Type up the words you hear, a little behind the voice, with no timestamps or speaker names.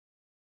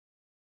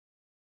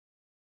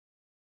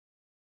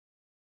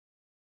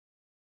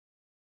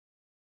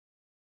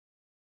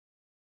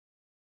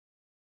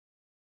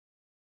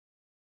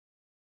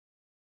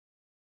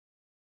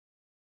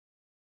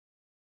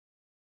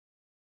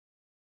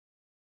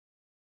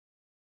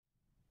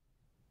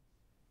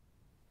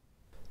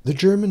The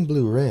German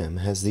blue ram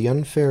has the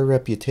unfair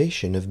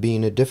reputation of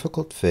being a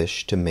difficult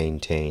fish to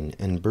maintain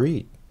and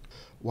breed.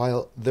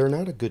 While they're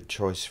not a good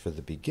choice for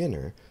the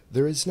beginner,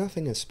 there is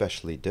nothing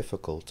especially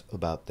difficult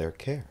about their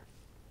care.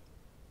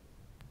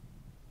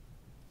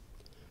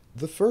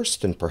 The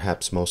first and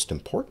perhaps most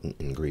important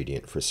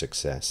ingredient for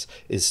success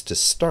is to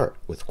start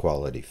with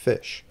quality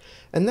fish.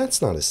 And that's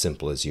not as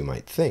simple as you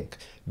might think,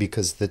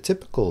 because the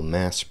typical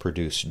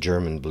mass-produced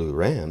German blue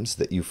rams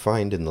that you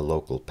find in the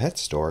local pet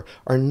store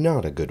are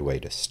not a good way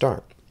to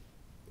start.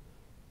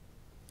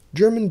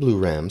 German blue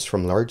rams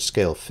from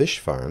large-scale fish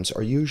farms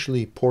are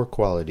usually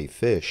poor-quality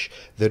fish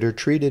that are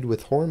treated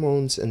with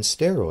hormones and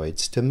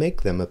steroids to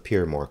make them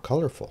appear more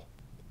colorful.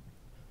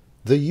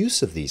 The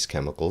use of these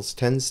chemicals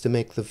tends to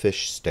make the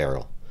fish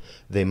sterile.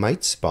 They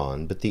might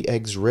spawn, but the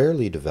eggs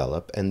rarely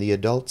develop and the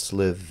adults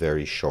live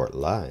very short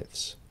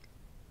lives.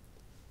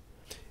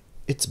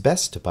 It's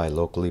best to buy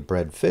locally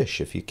bred fish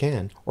if you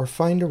can, or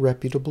find a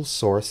reputable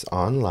source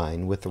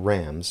online with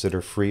rams that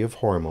are free of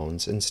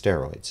hormones and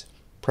steroids,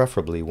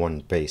 preferably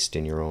one based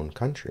in your own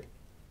country.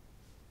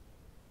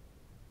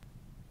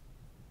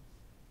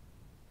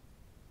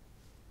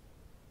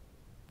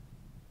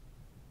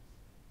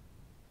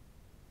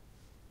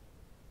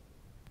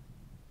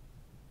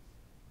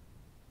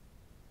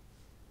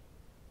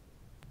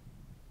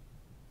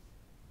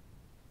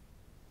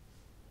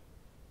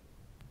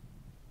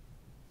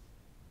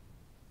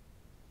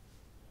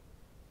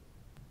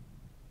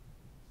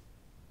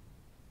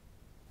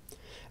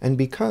 And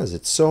because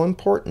it's so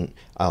important,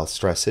 I'll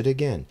stress it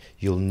again,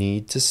 you'll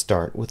need to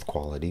start with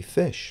quality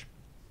fish.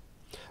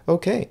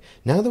 Okay,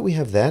 now that we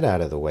have that out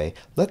of the way,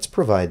 let's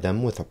provide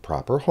them with a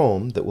proper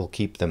home that will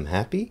keep them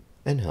happy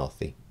and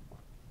healthy.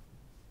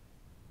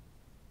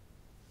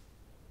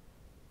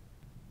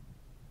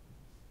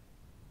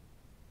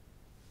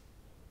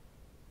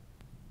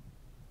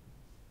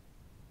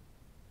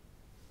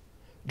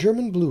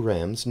 German blue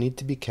rams need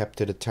to be kept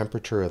at a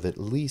temperature of at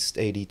least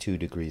 82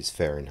 degrees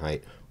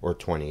Fahrenheit or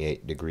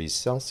 28 degrees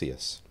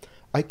Celsius.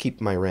 I keep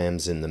my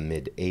rams in the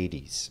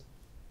mid-80s.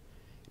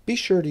 Be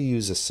sure to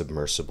use a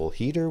submersible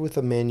heater with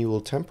a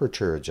manual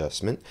temperature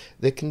adjustment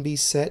that can be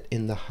set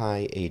in the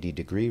high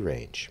 80-degree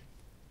range.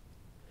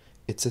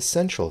 It's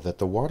essential that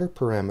the water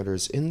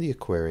parameters in the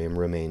aquarium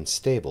remain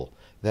stable.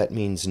 That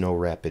means no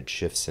rapid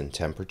shifts in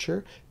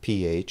temperature,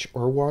 pH,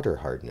 or water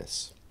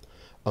hardness.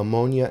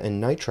 Ammonia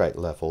and nitrite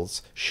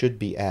levels should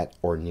be at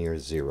or near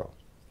zero.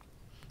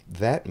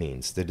 That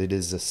means that it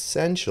is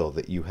essential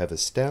that you have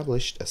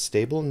established a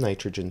stable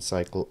nitrogen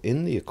cycle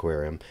in the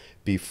aquarium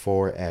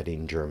before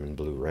adding German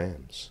blue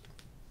rams.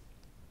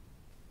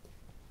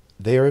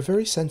 They are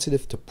very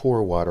sensitive to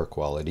poor water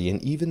quality, and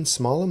even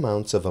small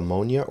amounts of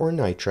ammonia or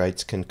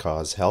nitrites can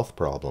cause health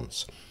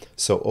problems,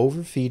 so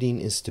overfeeding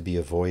is to be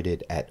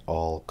avoided at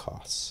all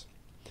costs.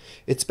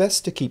 It's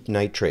best to keep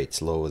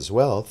nitrates low as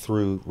well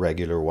through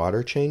regular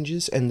water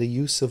changes and the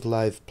use of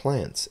live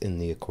plants in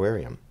the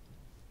aquarium.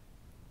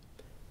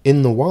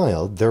 In the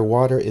wild, their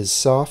water is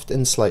soft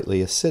and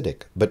slightly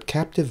acidic, but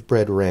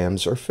captive-bred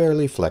rams are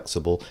fairly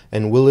flexible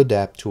and will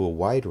adapt to a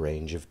wide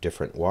range of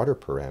different water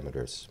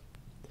parameters.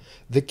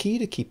 The key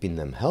to keeping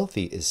them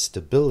healthy is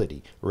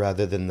stability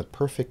rather than the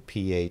perfect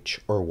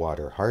pH or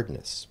water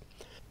hardness.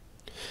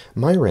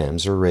 My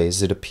rams are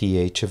raised at a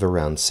pH of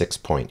around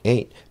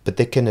 6.8, but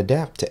they can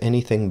adapt to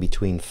anything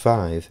between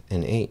 5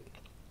 and 8.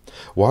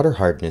 Water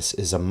hardness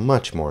is a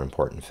much more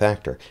important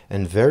factor,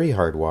 and very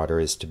hard water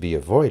is to be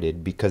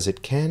avoided because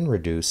it can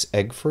reduce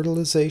egg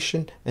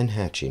fertilization and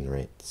hatching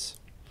rates.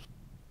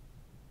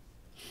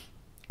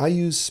 I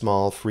use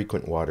small,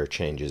 frequent water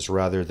changes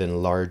rather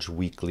than large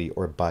weekly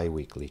or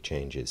bi-weekly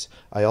changes.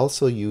 I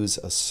also use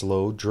a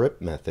slow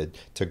drip method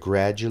to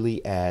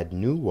gradually add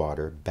new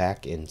water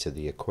back into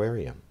the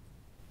aquarium.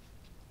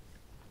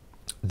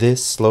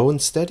 This slow and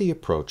steady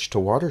approach to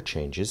water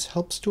changes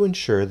helps to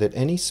ensure that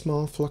any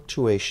small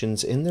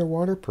fluctuations in their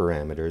water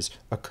parameters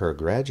occur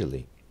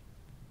gradually.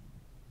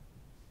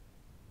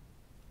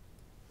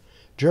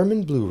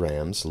 German blue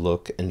rams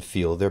look and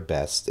feel their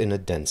best in a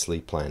densely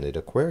planted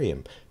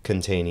aquarium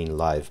containing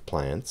live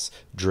plants,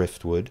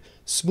 driftwood,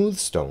 smooth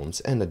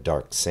stones, and a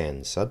dark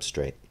sand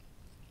substrate.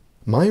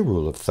 My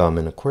rule of thumb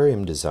in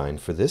aquarium design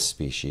for this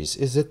species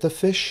is that the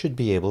fish should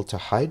be able to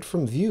hide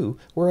from view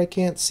where I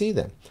can't see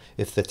them.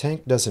 If the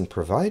tank doesn't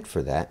provide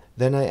for that,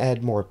 then I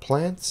add more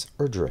plants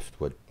or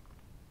driftwood.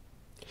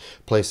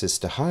 Places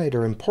to hide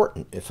are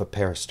important if a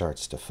pair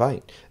starts to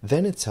fight.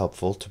 Then it's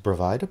helpful to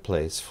provide a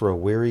place for a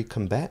weary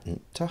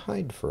combatant to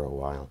hide for a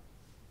while.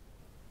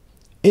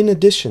 In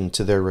addition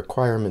to their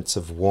requirements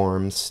of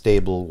warm,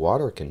 stable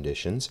water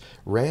conditions,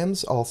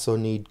 rams also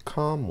need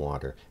calm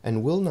water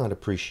and will not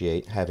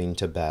appreciate having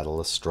to battle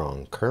a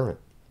strong current.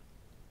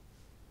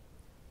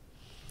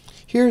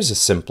 Here's a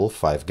simple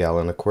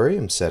 5-gallon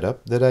aquarium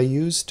setup that I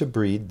used to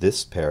breed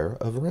this pair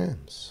of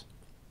rams.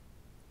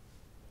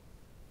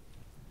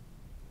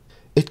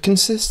 It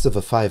consists of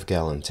a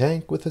 5-gallon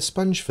tank with a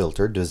sponge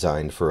filter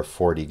designed for a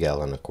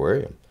 40-gallon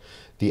aquarium.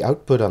 The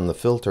output on the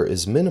filter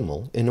is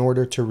minimal in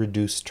order to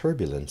reduce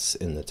turbulence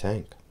in the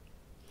tank.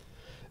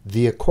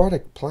 The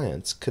aquatic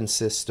plants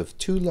consist of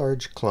 2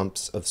 large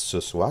clumps of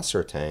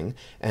Süßwassertang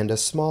and a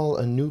small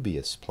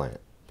Anubias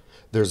plant.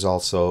 There's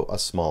also a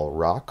small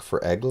rock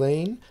for egg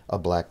laying, a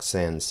black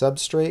sand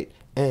substrate,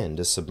 and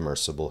a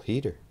submersible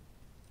heater.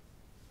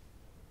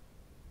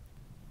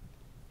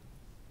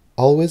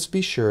 Always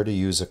be sure to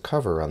use a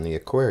cover on the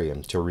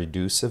aquarium to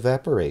reduce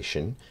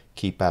evaporation,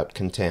 keep out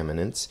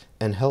contaminants,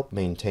 and help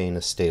maintain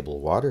a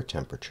stable water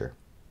temperature.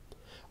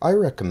 I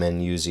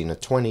recommend using a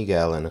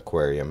 20-gallon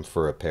aquarium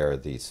for a pair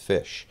of these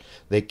fish.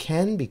 They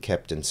can be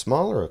kept in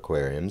smaller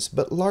aquariums,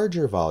 but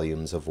larger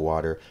volumes of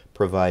water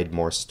provide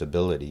more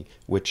stability,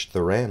 which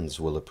the rams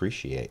will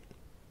appreciate.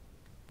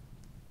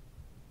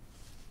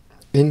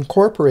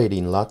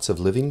 Incorporating lots of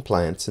living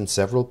plants and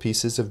several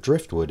pieces of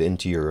driftwood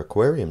into your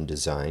aquarium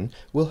design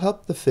will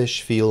help the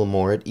fish feel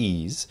more at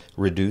ease,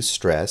 reduce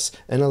stress,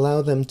 and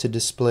allow them to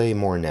display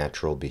more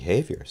natural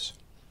behaviors.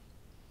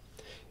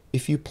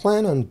 If you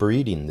plan on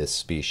breeding this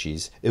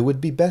species, it would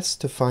be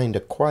best to find a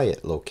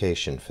quiet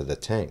location for the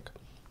tank.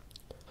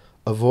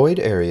 Avoid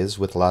areas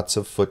with lots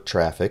of foot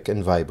traffic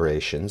and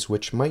vibrations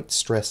which might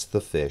stress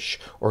the fish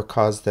or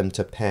cause them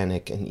to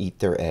panic and eat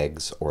their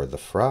eggs or the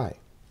fry.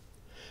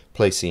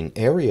 Placing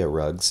area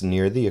rugs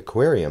near the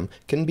aquarium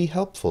can be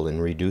helpful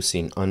in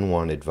reducing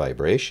unwanted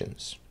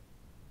vibrations.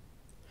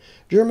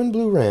 German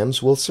blue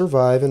rams will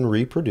survive and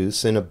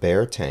reproduce in a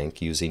bare tank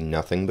using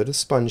nothing but a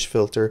sponge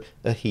filter,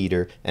 a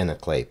heater, and a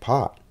clay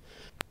pot.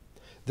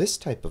 This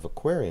type of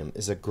aquarium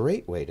is a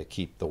great way to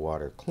keep the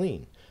water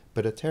clean,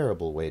 but a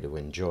terrible way to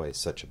enjoy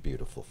such a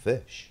beautiful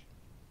fish.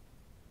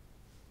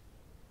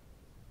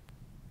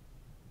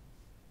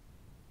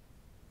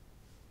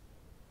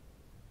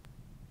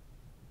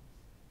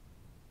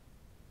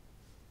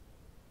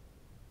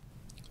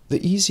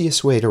 The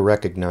easiest way to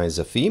recognize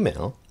a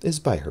female is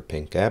by her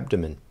pink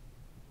abdomen.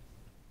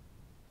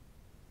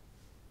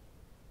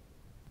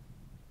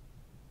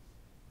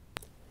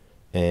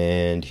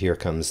 And here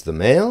comes the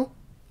male,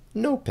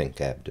 no pink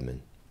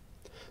abdomen.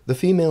 The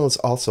females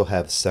also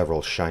have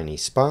several shiny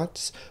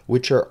spots,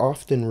 which are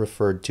often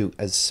referred to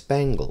as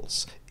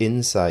spangles,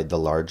 inside the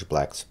large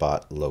black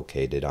spot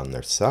located on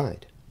their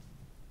side.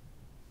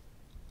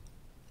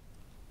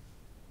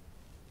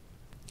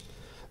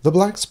 The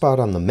black spot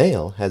on the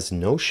male has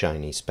no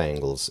shiny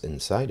spangles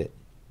inside it.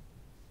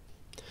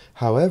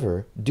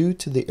 However, due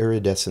to the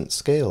iridescent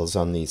scales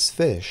on these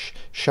fish,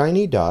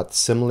 shiny dots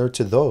similar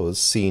to those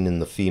seen in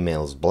the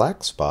female's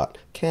black spot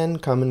can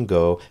come and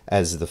go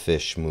as the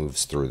fish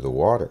moves through the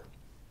water.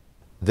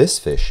 This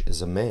fish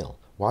is a male.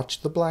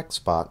 Watch the black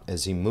spot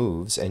as he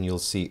moves and you'll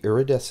see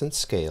iridescent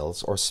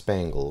scales or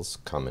spangles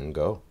come and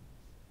go.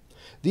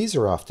 These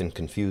are often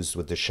confused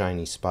with the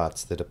shiny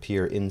spots that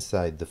appear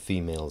inside the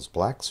female's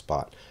black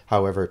spot.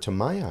 However, to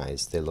my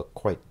eyes, they look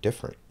quite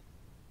different.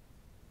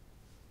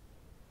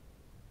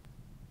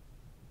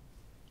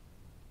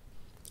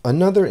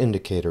 Another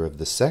indicator of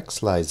the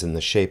sex lies in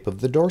the shape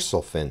of the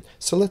dorsal fin,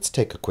 so let's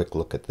take a quick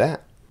look at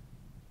that.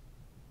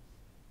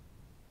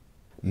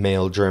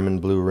 Male German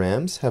blue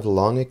rams have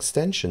long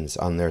extensions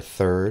on their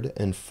 3rd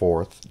and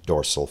 4th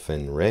dorsal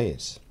fin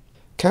rays.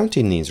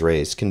 Counting these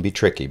rays can be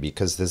tricky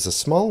because there's a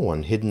small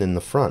one hidden in the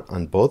front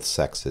on both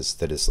sexes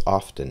that is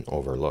often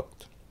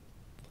overlooked.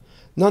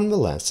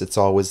 Nonetheless, it's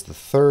always the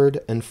 3rd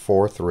and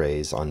 4th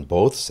rays on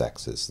both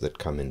sexes that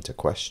come into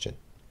question.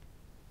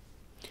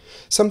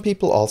 Some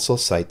people also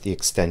cite the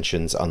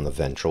extensions on the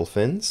ventral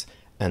fins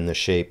and the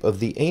shape of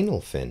the anal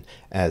fin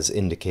as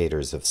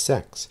indicators of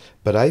sex,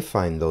 but I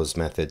find those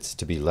methods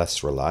to be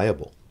less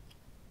reliable.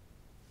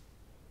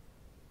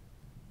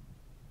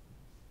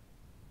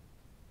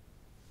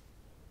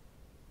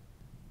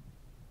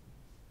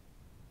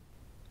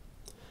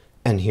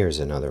 And here's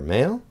another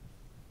male.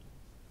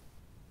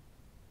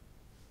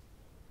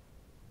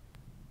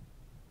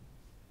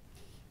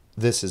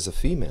 This is a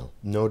female.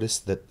 Notice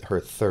that her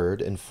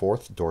 3rd and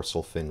 4th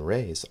dorsal fin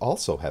rays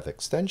also have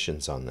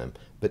extensions on them,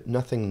 but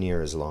nothing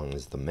near as long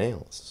as the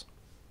male's.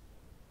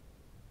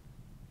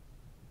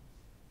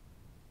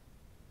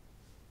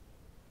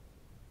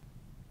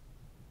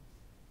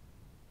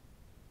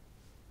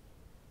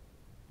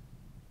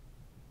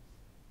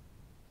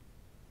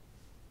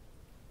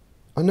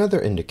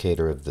 Another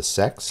indicator of the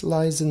sex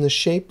lies in the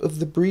shape of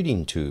the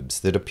breeding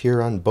tubes that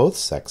appear on both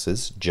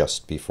sexes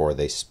just before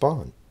they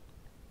spawn.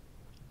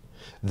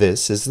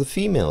 This is the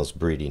female's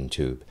breeding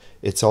tube.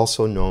 It's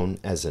also known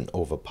as an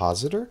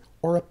ovipositor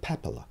or a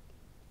papilla.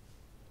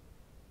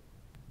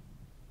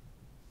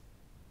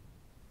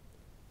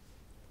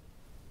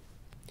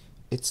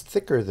 It's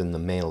thicker than the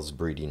male's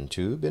breeding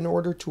tube in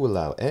order to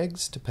allow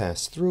eggs to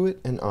pass through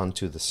it and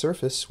onto the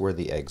surface where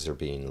the eggs are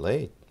being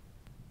laid.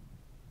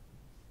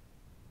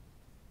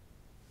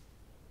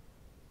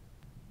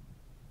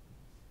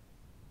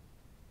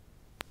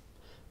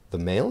 The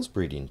male's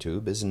breeding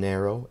tube is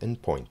narrow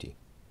and pointy.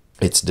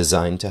 It's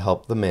designed to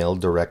help the male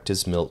direct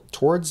his milk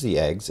towards the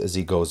eggs as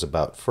he goes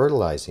about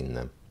fertilizing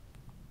them.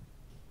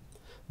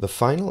 The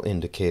final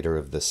indicator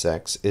of the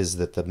sex is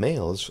that the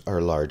males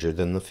are larger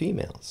than the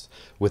females,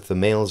 with the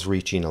males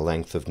reaching a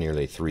length of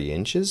nearly 3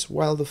 inches,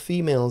 while the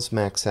females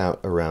max out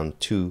around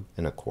 2¼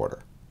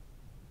 inches.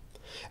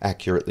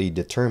 Accurately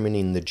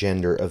determining the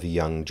gender of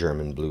young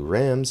German blue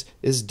rams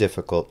is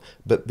difficult,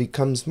 but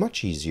becomes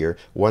much easier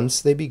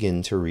once they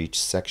begin to reach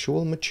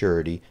sexual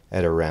maturity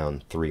at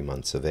around 3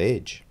 months of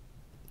age.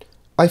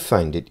 I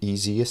find it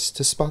easiest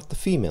to spot the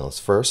females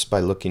first by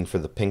looking for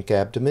the pink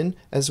abdomen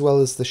as well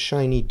as the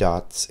shiny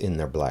dots in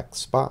their black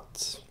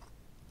spots.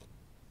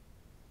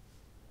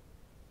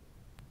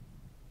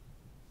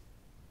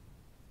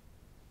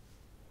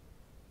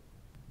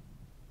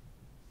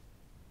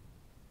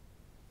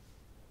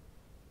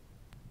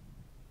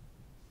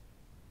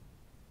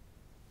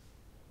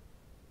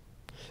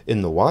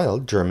 In the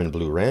wild, German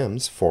blue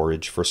rams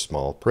forage for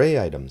small prey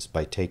items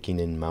by taking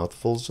in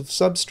mouthfuls of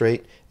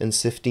substrate and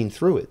sifting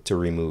through it to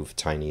remove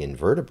tiny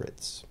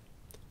invertebrates.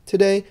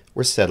 Today,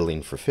 we're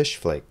settling for fish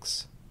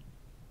flakes.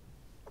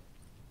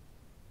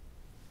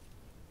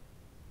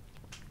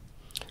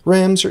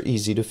 Rams are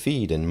easy to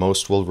feed, and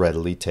most will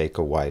readily take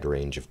a wide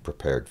range of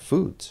prepared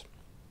foods.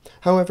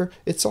 However,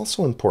 it's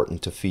also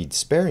important to feed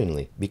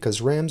sparingly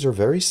because rams are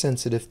very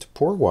sensitive to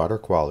poor water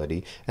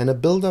quality, and a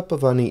buildup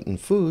of uneaten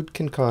food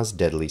can cause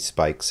deadly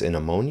spikes in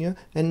ammonia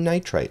and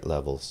nitrite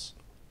levels.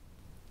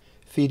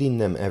 Feeding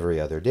them every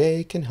other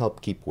day can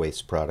help keep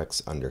waste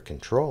products under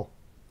control.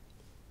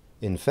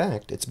 In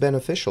fact, it's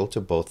beneficial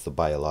to both the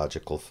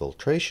biological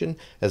filtration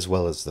as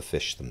well as the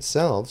fish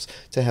themselves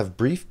to have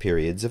brief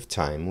periods of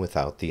time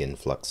without the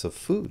influx of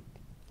food.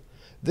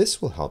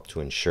 This will help to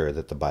ensure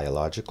that the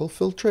biological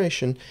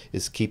filtration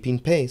is keeping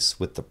pace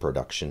with the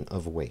production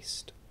of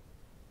waste.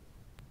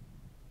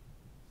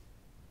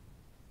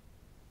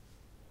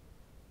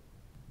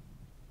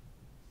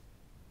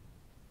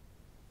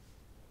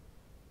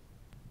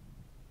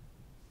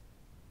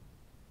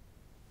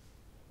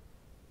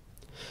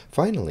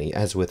 Finally,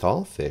 as with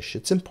all fish,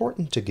 it's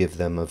important to give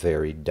them a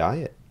varied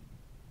diet.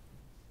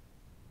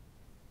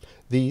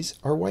 These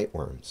are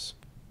whiteworms.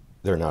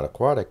 They're not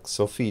aquatic,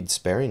 so feed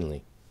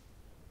sparingly.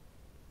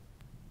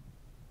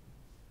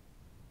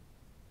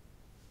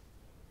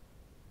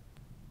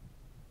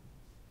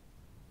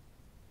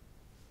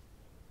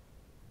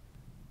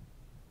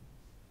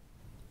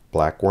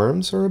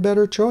 Blackworms are a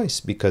better choice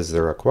because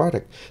they're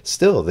aquatic.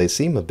 Still, they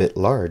seem a bit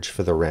large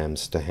for the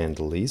rams to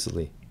handle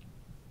easily.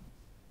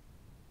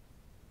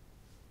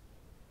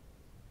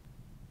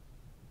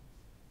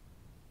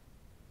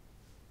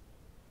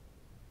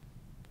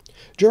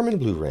 German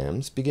blue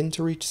rams begin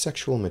to reach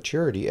sexual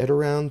maturity at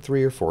around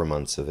 3 or 4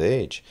 months of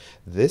age.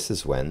 This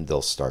is when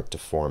they'll start to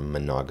form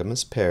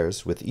monogamous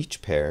pairs, with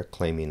each pair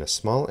claiming a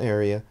small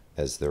area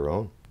as their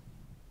own.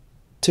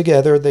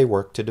 Together they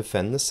work to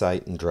defend the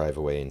site and drive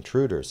away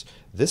intruders.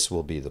 This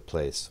will be the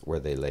place where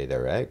they lay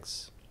their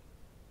eggs.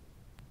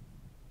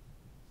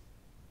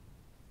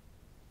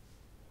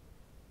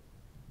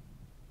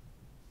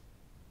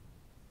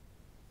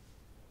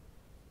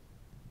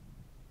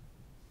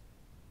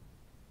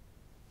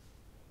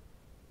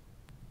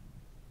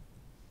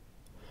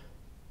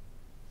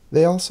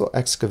 They also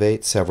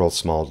excavate several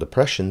small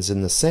depressions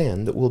in the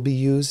sand that will be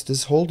used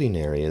as holding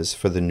areas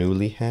for the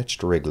newly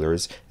hatched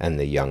wrigglers and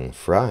the young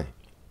fry.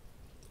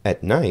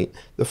 At night,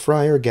 the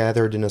fry are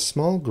gathered in a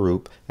small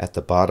group at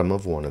the bottom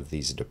of one of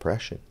these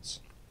depressions.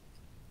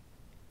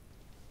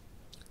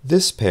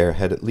 This pair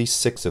had at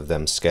least 6 of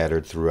them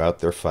scattered throughout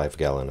their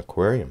 5-gallon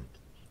aquarium,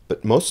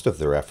 but most of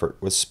their effort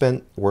was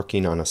spent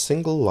working on a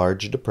single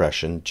large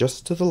depression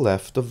just to the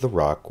left of the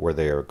rock where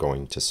they are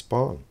going to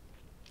spawn.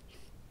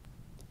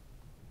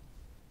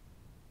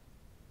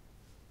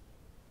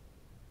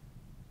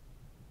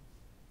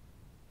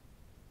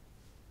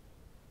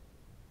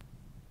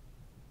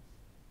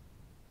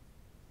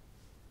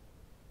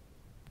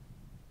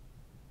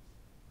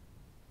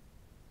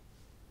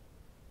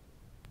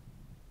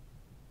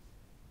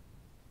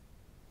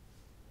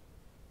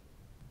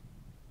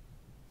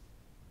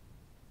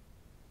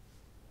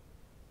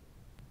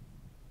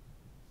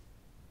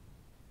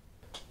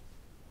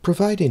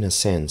 Providing a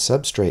sand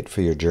substrate for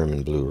your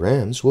German blue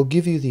rams will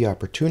give you the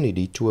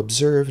opportunity to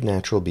observe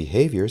natural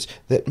behaviors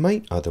that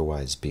might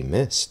otherwise be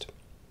missed.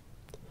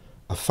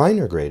 A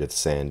finer grade of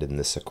sand in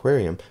this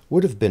aquarium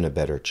would have been a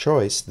better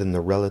choice than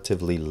the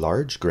relatively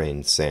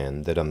large-grained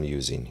sand that I'm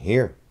using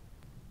here.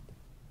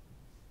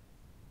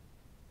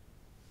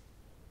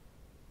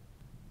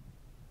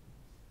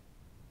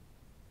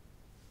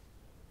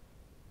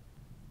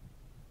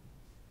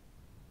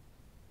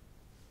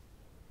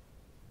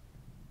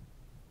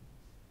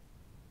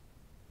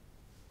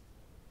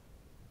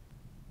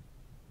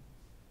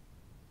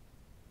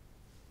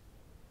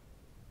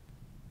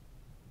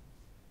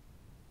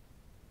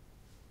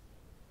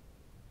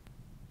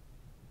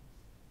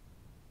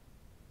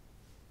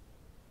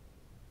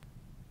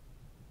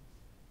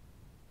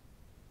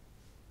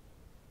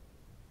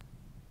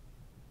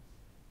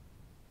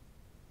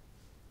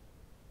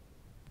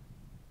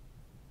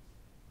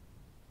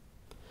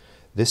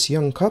 This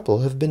young couple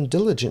have been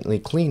diligently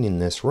cleaning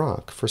this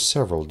rock for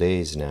several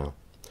days now.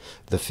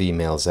 The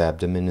female's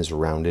abdomen is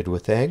rounded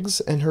with eggs,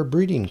 and her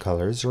breeding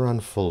colors are on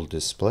full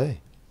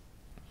display.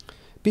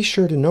 Be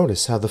sure to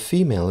notice how the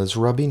female is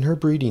rubbing her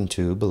breeding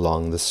tube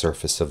along the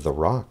surface of the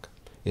rock.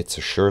 It's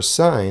a sure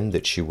sign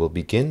that she will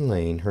begin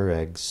laying her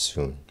eggs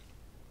soon.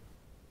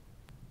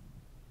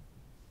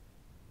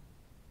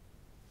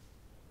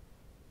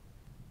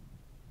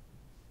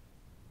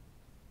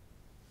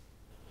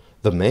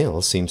 The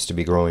male seems to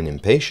be growing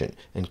impatient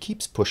and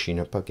keeps pushing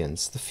up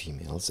against the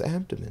female's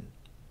abdomen.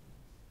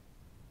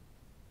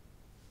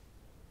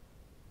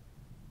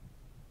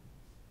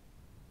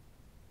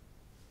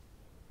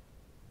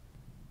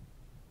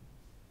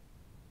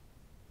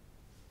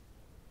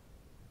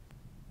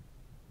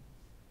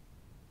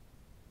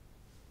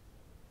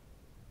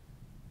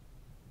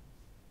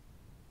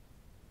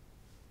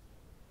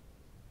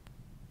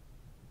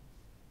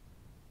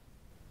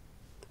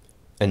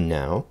 And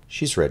now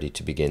she's ready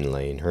to begin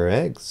laying her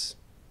eggs.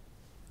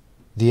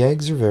 The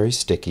eggs are very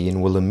sticky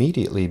and will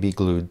immediately be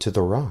glued to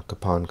the rock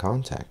upon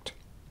contact.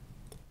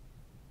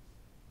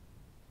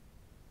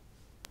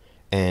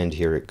 And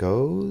here it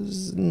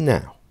goes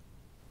now.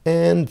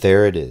 And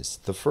there it is.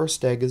 The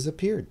first egg has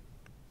appeared.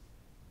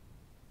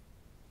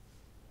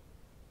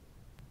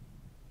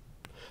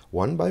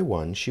 One by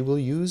one, she will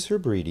use her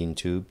breeding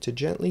tube to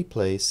gently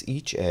place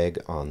each egg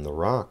on the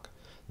rock.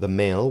 The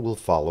male will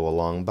follow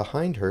along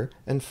behind her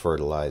and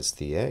fertilize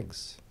the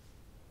eggs.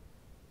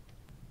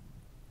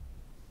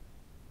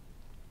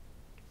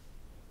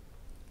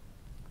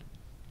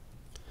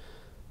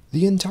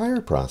 The entire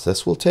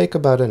process will take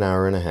about an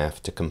hour and a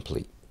half to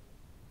complete.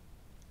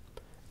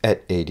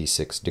 At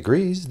 86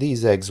 degrees,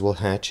 these eggs will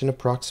hatch in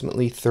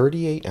approximately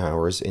 38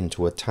 hours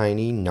into a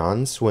tiny,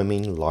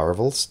 non-swimming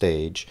larval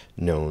stage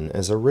known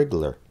as a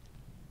wriggler.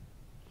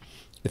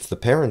 If the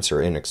parents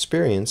are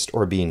inexperienced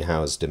or being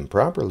housed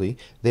improperly,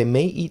 they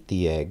may eat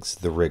the eggs,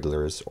 the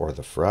wrigglers, or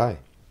the fry.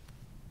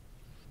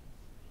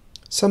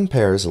 Some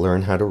pairs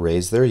learn how to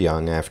raise their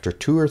young after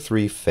 2 or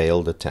 3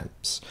 failed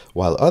attempts,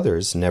 while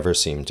others never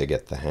seem to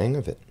get the hang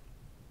of it.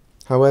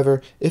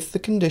 However, if the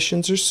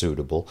conditions are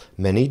suitable,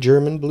 many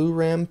German blue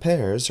ram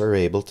pairs are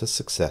able to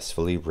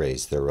successfully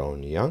raise their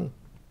own young.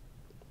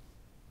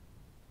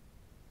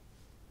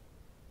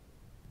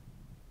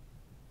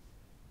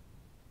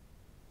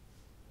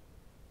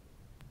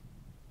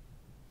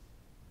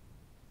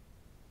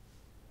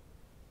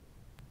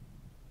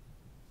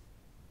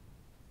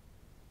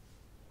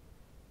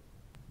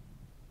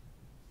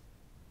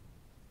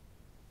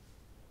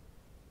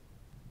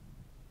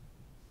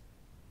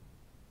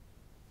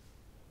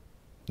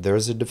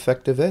 There's a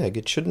defective egg.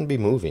 It shouldn't be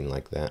moving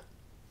like that.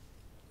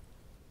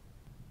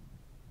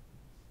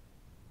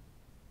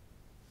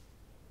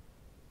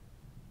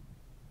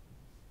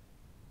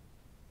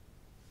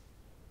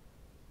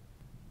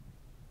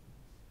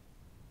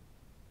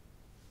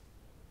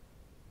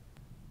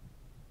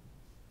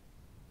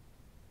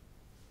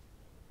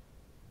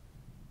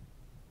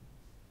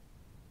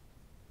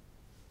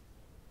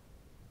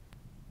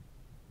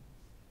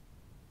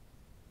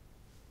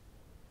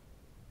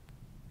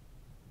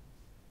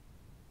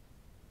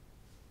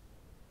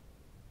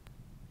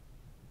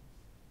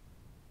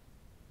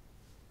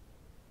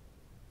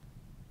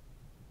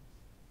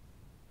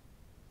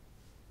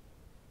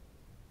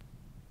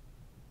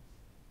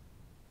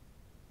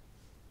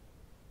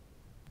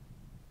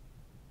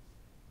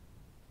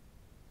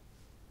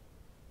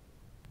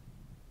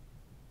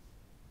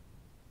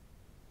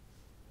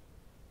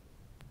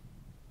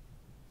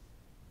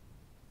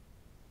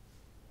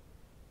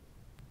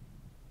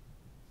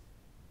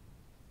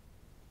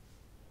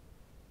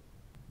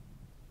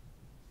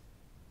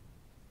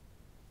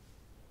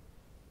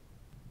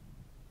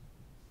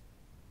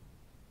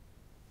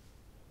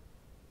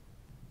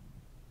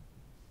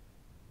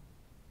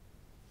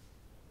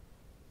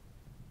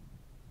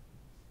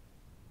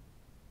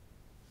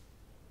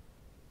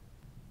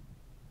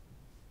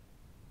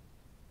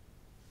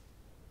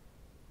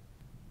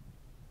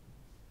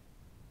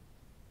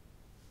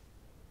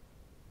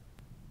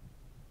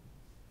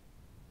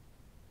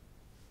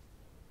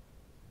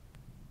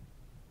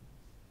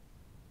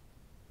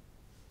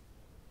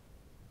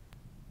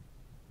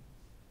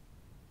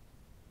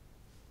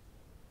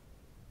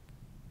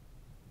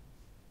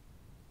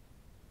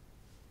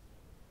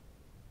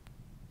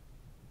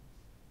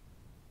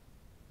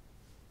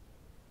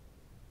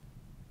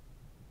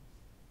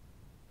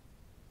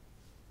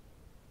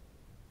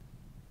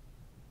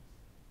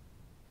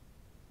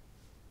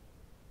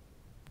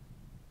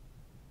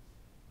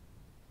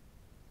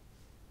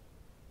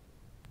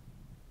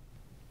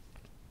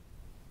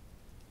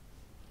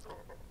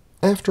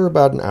 After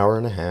about an hour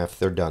and a half,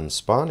 they're done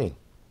spawning.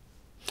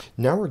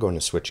 Now we're going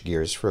to switch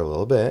gears for a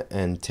little bit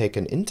and take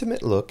an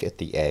intimate look at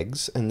the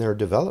eggs and their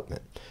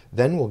development.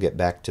 Then we'll get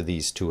back to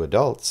these 2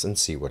 adults and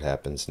see what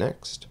happens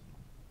next.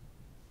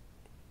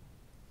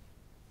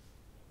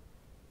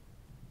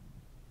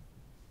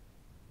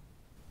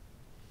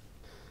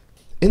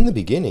 In the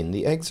beginning,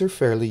 the eggs are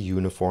fairly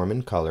uniform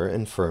in color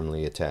and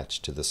firmly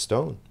attached to the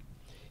stone.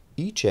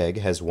 Each egg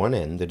has one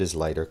end that is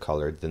lighter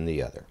colored than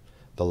the other.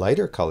 The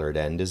lighter colored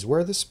end is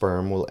where the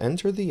sperm will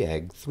enter the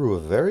egg through a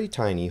very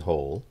tiny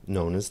hole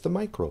known as the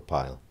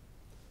micropyle.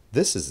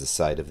 This is the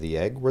side of the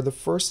egg where the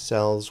first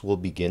cells will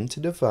begin to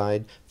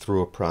divide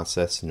through a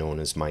process known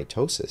as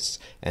mitosis,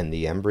 and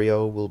the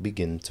embryo will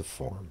begin to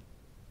form.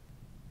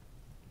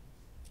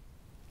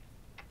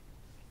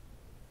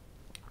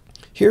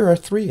 Here are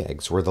 3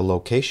 eggs where the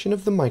location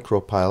of the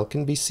micropyle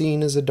can be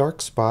seen as a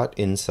dark spot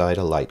inside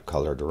a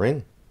light-colored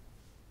ring.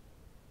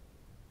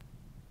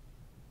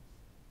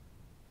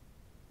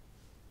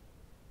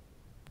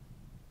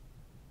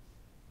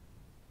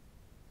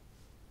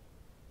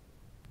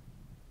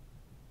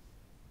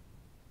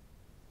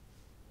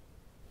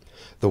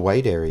 The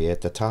white area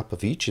at the top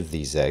of each of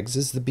these eggs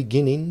is the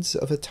beginnings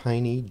of a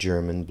tiny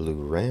German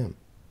blue ram.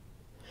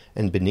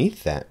 And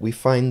beneath that we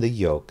find the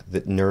yolk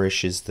that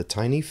nourishes the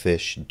tiny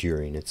fish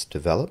during its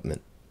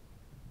development.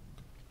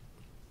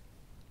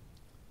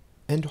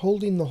 And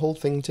holding the whole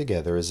thing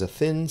together is a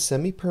thin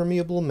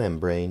semi-permeable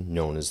membrane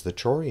known as the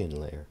chorion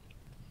layer.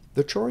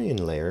 The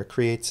chorion layer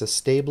creates a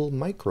stable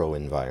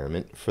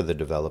microenvironment for the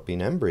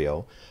developing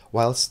embryo,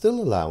 while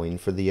still allowing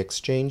for the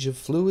exchange of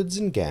fluids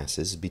and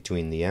gases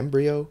between the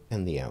embryo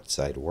and the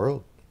outside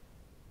world.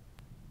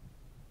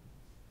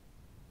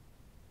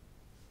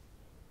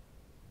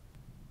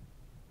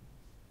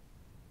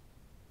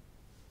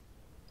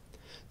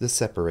 The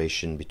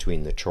separation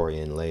between the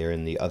chorion layer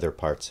and the other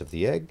parts of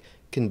the egg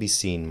can be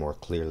seen more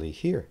clearly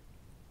here.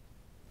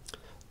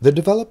 The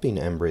developing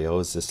embryo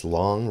is this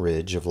long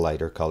ridge of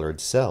lighter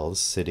colored cells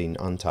sitting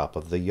on top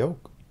of the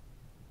yolk.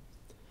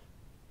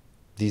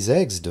 These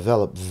eggs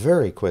develop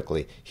very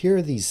quickly. Here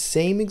are these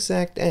same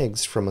exact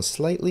eggs from a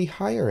slightly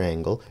higher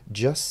angle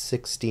just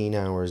 16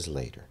 hours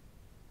later.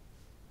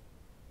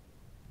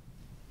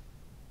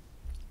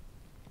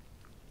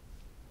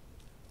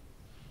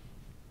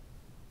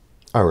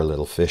 Our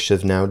little fish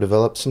have now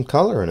developed some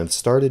color and have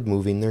started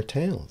moving their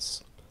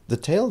tails. The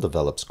tail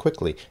develops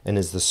quickly and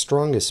is the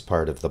strongest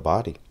part of the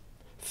body.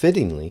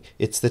 Fittingly,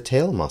 it's the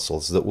tail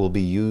muscles that will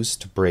be used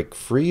to break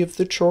free of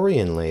the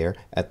chorion layer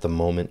at the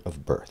moment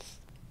of birth.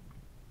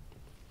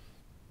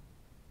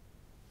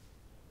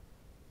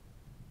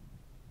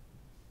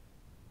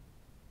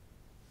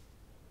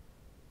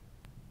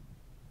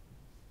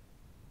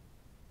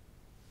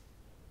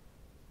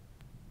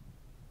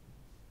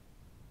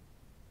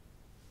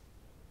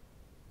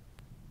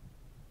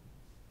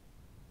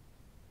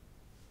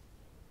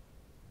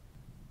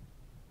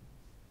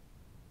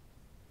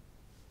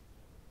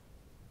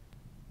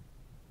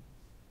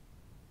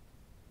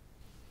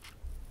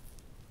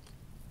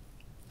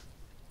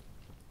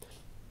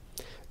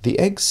 The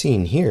egg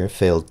seen here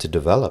failed to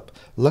develop.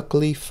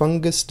 Luckily,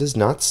 fungus does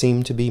not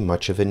seem to be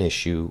much of an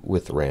issue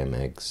with ram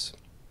eggs.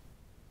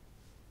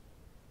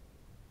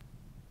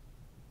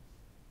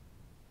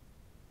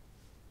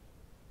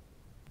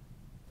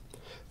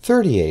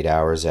 "38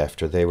 hours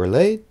after they were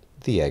laid,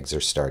 the eggs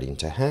are starting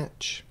to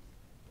hatch.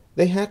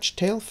 They hatch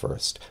tail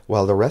first,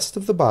 while the rest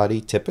of the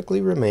body typically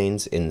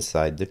remains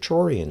inside the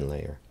chorion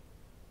layer.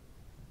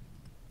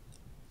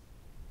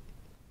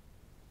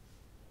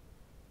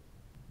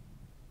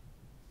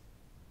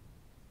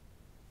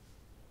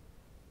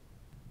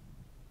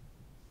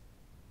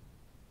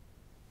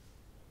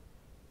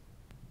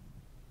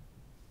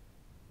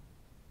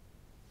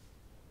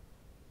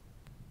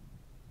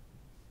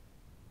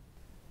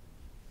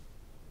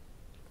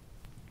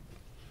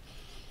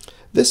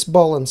 This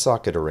ball and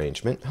socket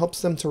arrangement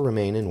helps them to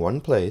remain in one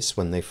place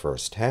when they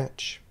first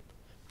hatch.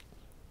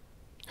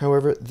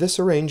 However, this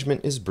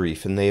arrangement is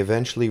brief and they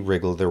eventually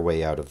wriggle their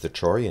way out of the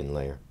chorion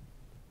layer.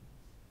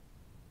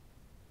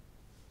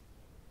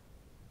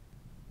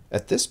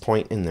 At this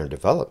point in their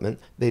development,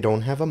 they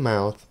don't have a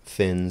mouth,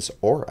 fins,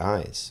 or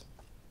eyes.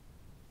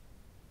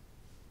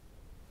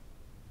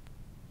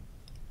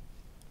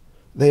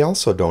 They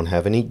also don't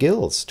have any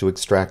gills to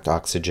extract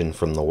oxygen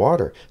from the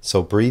water,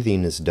 so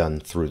breathing is done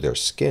through their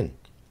skin.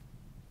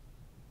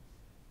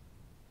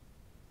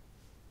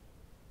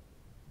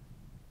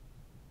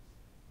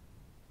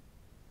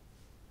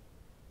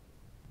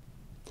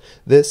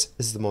 This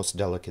is the most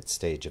delicate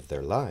stage of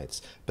their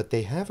lives, but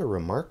they have a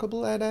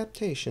remarkable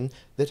adaptation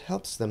that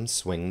helps them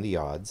swing the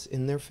odds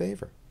in their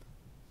favor.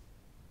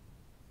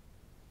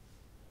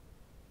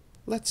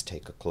 Let's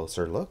take a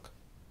closer look.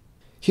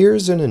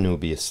 Here's an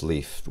anubias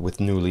leaf with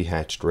newly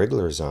hatched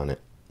wrigglers on it.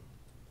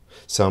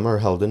 Some are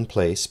held in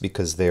place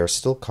because they are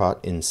still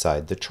caught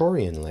inside the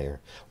chorion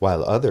layer,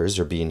 while others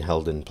are being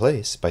held in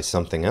place by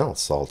something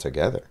else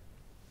altogether.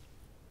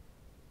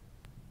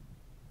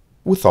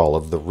 With all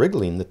of the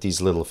wriggling that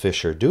these little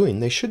fish are doing,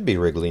 they should be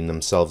wriggling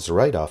themselves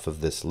right off of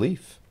this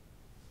leaf.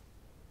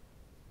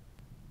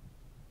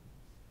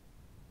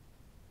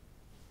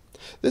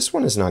 This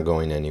one is not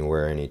going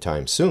anywhere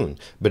anytime soon,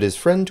 but his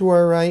friend to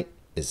our right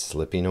is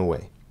slipping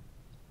away.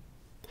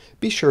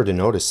 Be sure to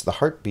notice the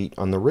heartbeat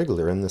on the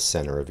wriggler in the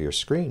center of your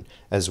screen,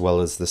 as well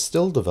as the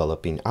still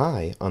developing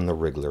eye on the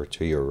wriggler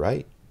to your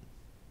right.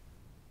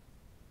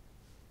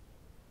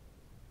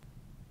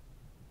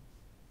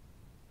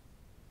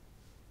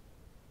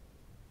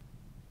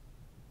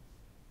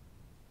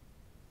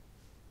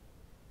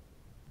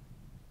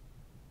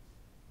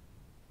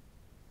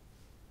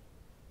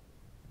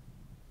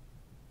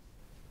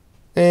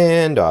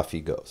 And off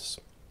he goes.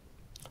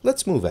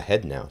 Let's move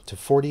ahead now to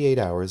 48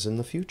 hours in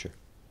the future.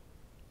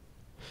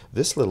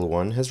 This little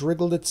one has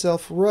wriggled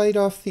itself right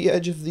off the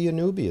edge of the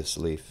Anubias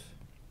leaf.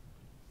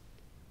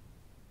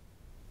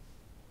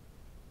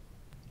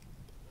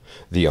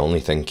 The only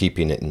thing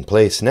keeping it in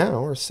place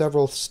now are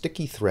several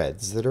sticky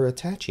threads that are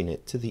attaching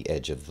it to the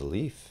edge of the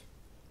leaf.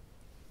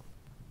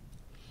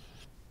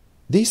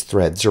 These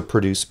threads are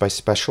produced by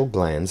special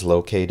glands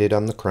located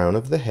on the crown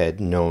of the head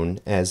known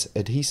as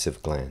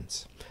adhesive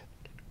glands.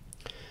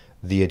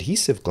 The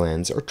adhesive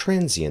glands are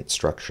transient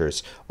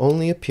structures,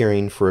 only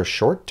appearing for a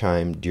short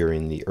time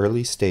during the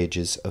early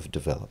stages of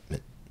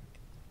development.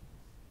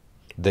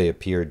 They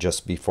appear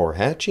just before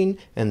hatching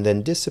and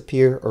then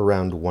disappear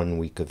around 1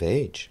 week of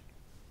age.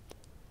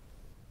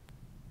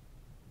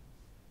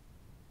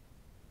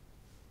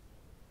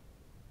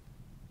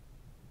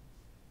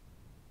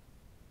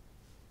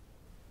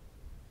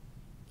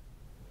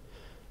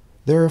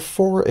 There are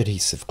 4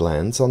 adhesive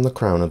glands on the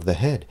crown of the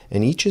head,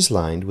 and each is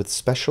lined with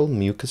special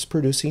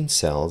mucus-producing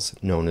cells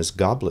known as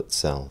goblet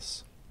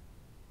cells.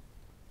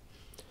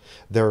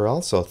 There are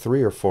also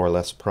 3 or 4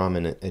 less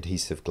prominent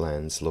adhesive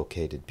glands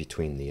located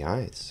between the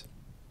eyes.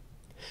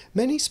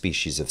 Many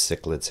species of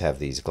cichlids have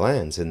these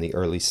glands in the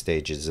early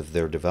stages of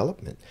their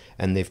development,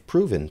 and they've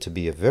proven to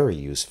be a very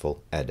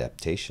useful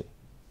adaptation.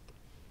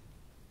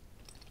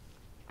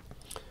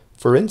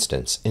 For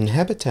instance, in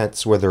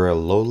habitats where there are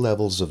low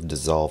levels of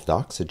dissolved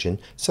oxygen,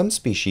 some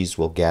species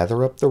will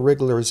gather up the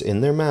wrigglers in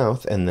their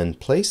mouth and then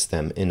place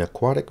them in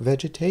aquatic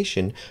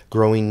vegetation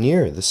growing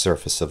near the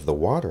surface of the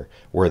water,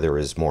 where there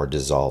is more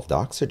dissolved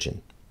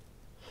oxygen.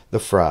 The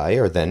fry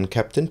are then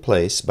kept in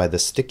place by the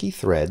sticky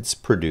threads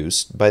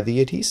produced by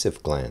the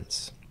adhesive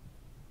glands.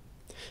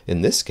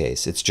 In this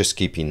case, it's just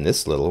keeping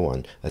this little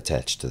one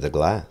attached to the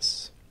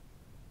glass.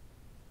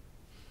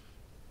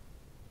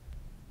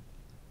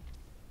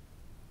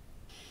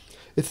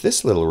 If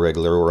this little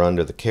wriggler were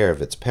under the care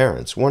of its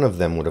parents, one of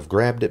them would have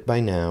grabbed it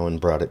by now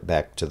and brought it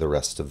back to the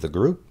rest of the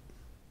group.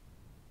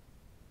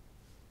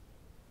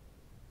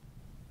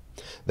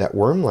 That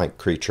worm-like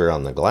creature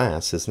on the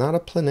glass is not a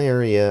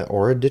planaria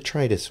or a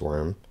detritus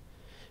worm.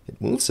 It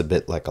moves a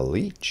bit like a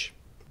leech.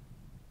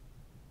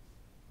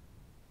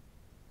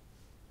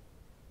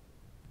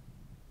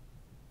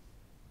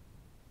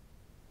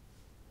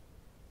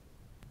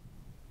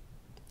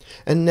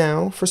 And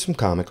now for some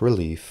comic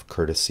relief,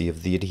 courtesy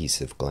of the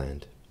adhesive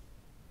gland.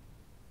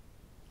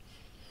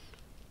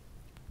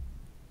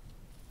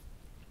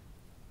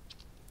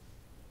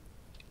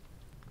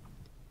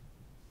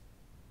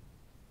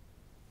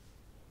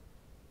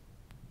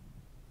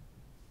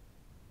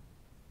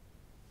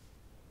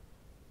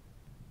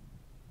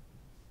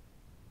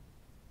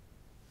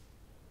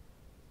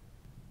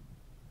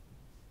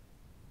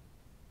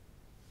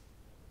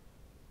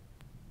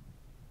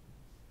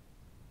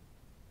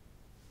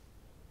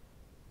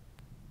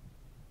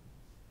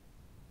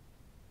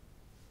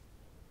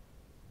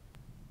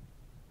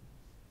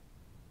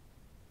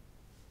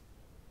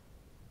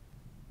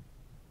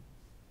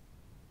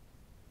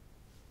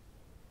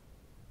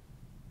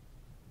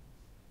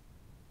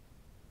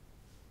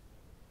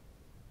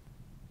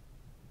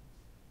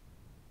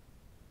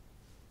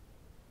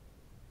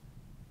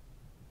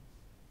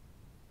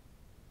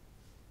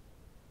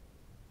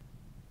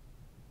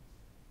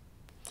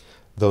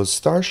 Those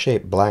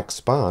star-shaped black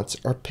spots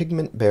are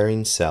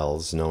pigment-bearing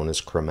cells known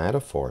as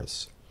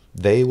chromatophores.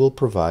 They will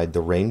provide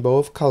the rainbow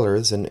of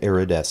colors and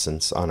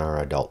iridescence on our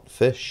adult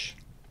fish.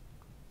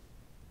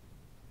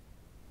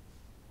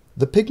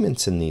 The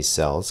pigments in these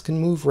cells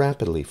can move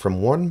rapidly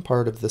from one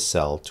part of the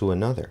cell to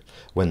another.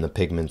 When the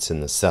pigments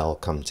in the cell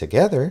come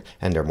together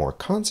and are more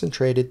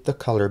concentrated, the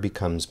color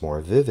becomes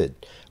more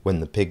vivid. When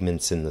the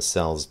pigments in the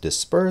cells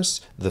disperse,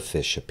 the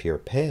fish appear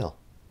pale.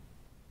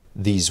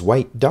 These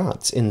white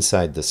dots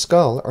inside the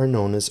skull are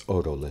known as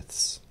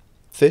otoliths.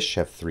 Fish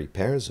have 3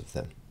 pairs of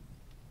them.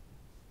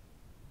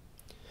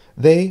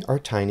 They are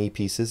tiny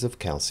pieces of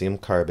calcium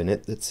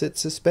carbonate that sit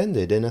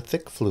suspended in a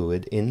thick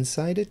fluid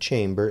inside a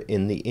chamber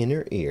in the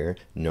inner ear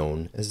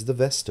known as the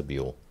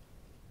vestibule.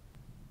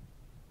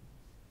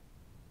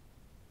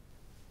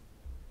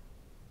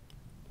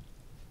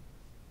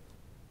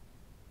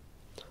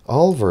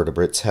 All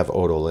vertebrates have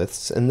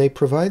otoliths, and they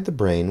provide the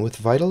brain with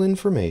vital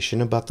information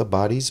about the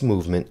body's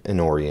movement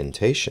and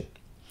orientation.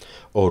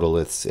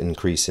 Otoliths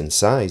increase in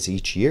size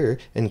each year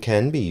and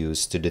can be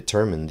used to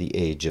determine the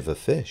age of a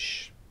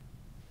fish.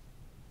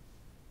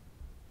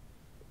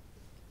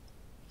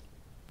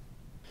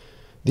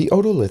 The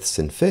otoliths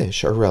in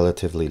fish are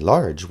relatively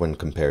large when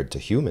compared to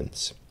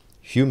humans.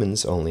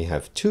 Humans only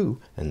have 2,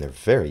 and they're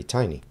very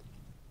tiny.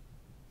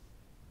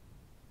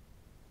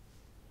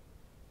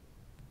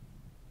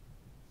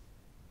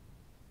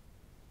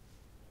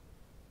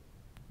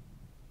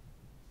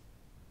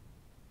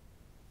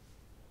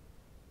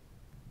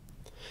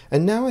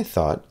 And now I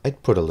thought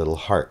I'd put a little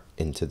heart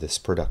into this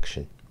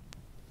production.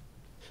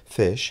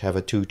 Fish have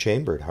a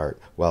 2-chambered heart,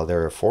 while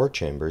there are 4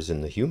 chambers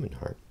in the human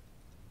heart.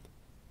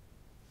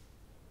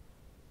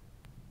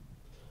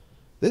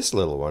 This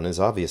little one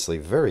is obviously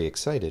very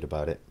excited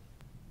about it.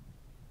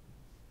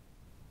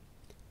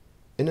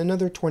 In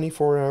another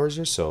 24 hours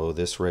or so,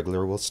 this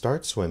wriggler will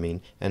start swimming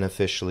and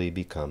officially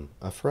become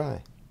a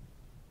fry.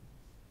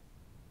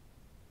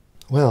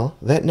 Well,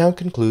 that now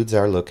concludes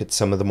our look at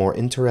some of the more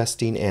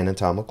interesting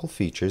anatomical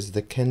features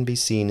that can be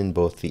seen in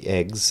both the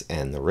eggs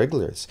and the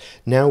wrigglers.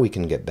 Now we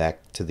can get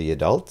back to the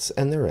adults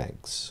and their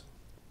eggs.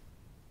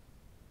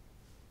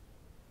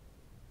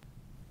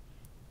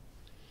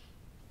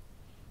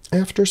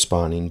 After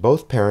spawning,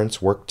 both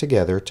parents work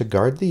together to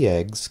guard the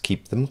eggs,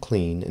 keep them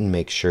clean, and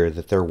make sure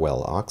that they're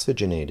well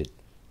oxygenated.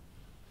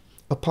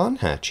 Upon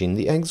hatching,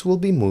 the eggs will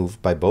be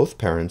moved by both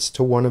parents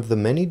to one of the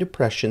many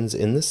depressions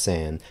in the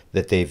sand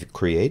that they've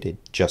created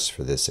just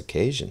for this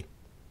occasion.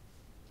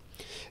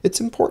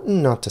 It's important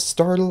not to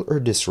startle or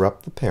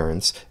disrupt the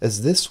parents,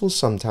 as this will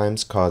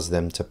sometimes cause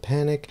them to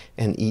panic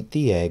and eat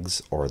the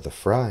eggs or the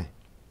fry.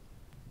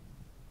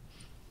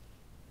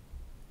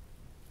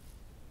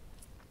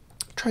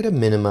 Try to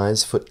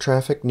minimize foot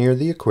traffic near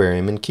the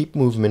aquarium and keep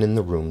movement in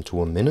the room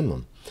to a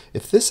minimum.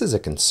 If this is a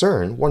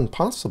concern, one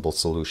possible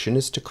solution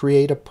is to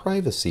create a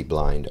privacy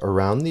blind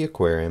around the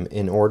aquarium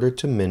in order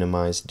to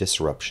minimize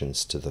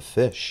disruptions to the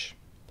fish.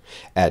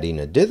 Adding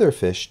a dither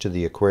fish to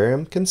the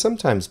aquarium can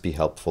sometimes be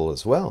helpful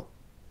as well.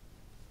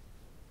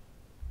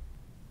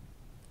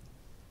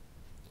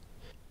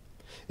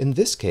 In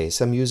this case,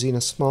 I'm using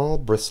a small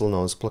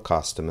bristlenose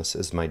plecostomus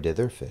as my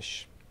dither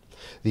fish.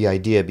 The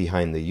idea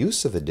behind the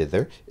use of a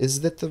dither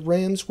is that the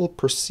rams will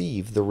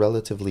perceive the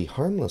relatively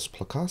harmless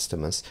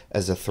plecostomus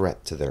as a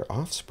threat to their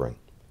offspring.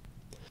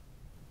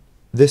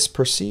 This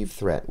perceived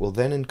threat will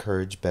then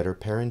encourage better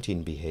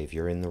parenting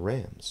behavior in the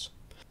rams.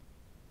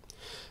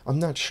 I'm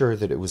not sure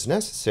that it was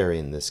necessary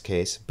in this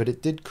case, but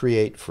it did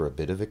create for a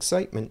bit of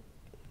excitement.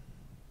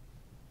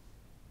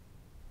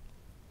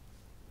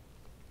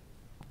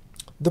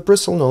 The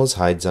bristlenose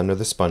hides under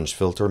the sponge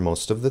filter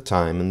most of the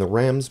time, and the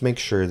rams make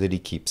sure that he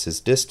keeps his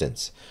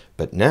distance.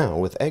 But now,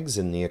 with eggs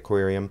in the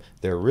aquarium,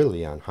 they're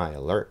really on high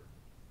alert.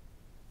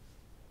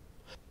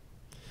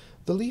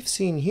 The leaf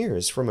seen here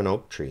is from an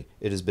oak tree.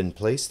 It has been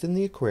placed in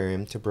the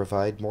aquarium to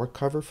provide more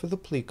cover for the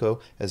pleco,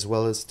 as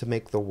well as to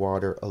make the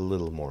water a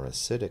little more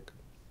acidic.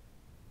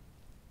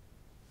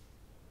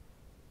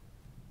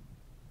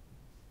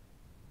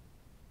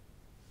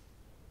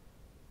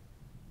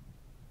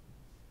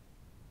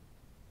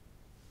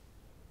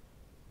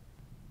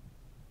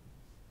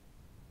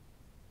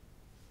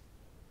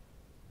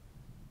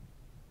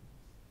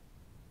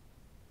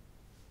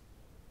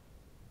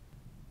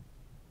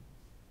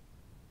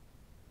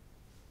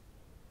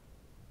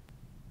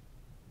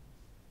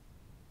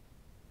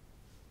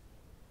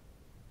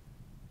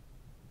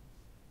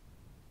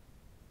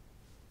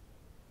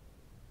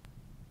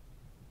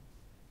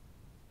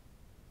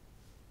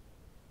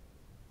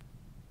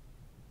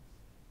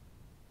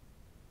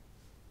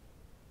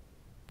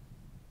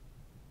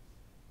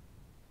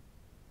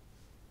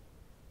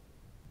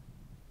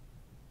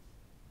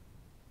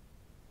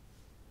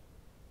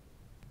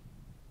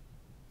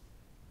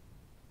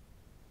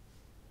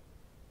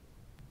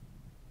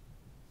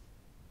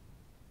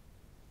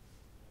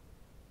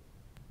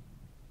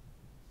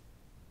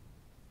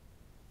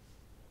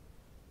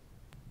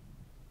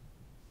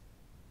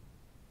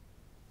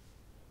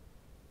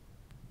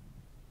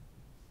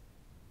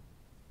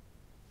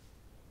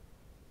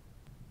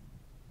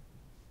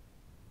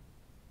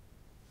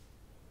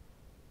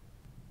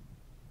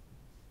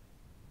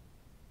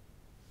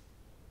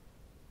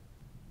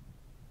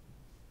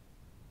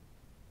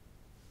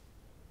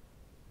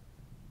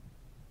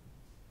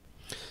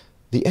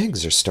 The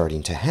eggs are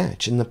starting to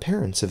hatch, and the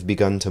parents have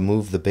begun to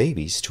move the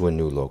babies to a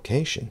new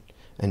location.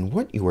 And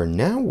what you are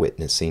now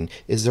witnessing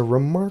is a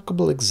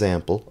remarkable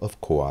example of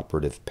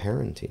cooperative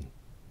parenting.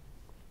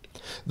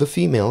 The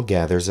female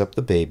gathers up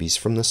the babies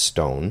from the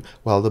stone,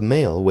 while the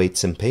male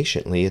waits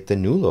impatiently at the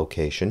new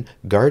location,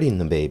 guarding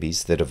the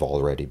babies that have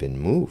already been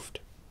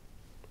moved.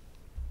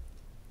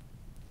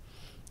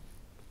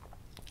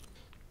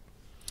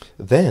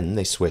 Then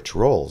they switch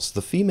roles.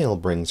 The female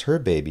brings her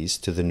babies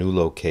to the new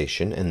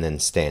location and then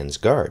stands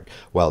guard,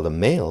 while the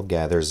male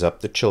gathers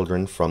up the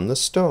children from the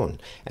stone,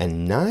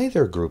 and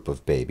neither group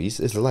of babies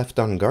is left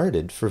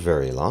unguarded for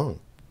very long.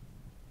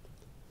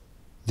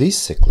 These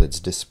cichlids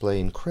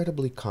display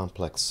incredibly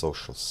complex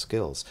social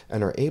skills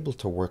and are able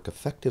to work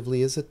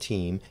effectively as a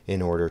team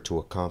in order to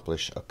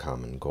accomplish a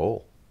common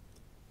goal.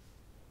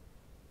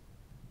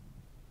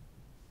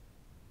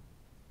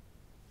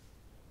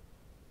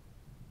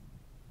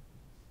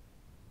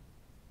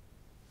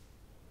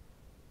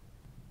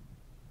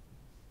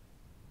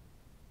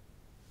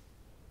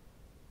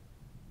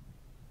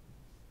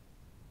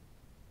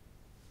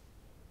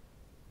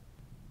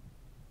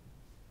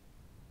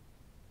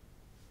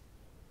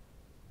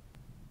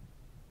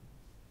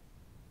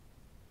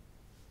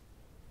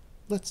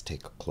 Let's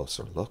take a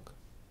closer look.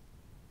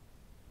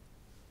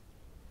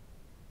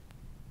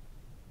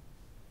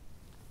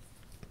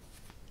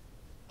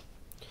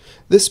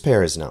 This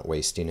pair is not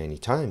wasting any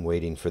time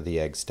waiting for the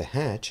eggs to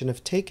hatch and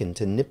have taken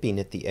to nipping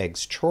at the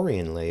egg's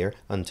chorion layer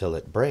until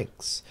it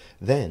breaks.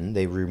 Then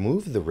they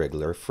remove the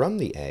wriggler from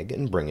the egg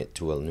and bring it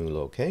to a new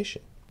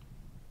location.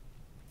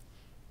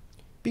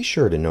 Be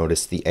sure to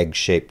notice the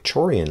egg-shaped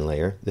chorion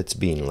layer that's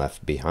being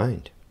left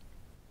behind.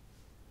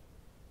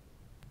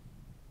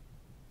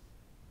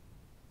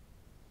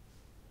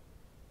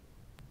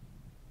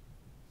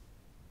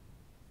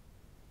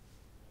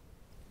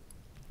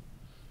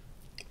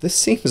 This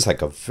seems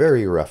like a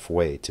very rough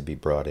way to be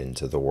brought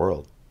into the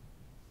world.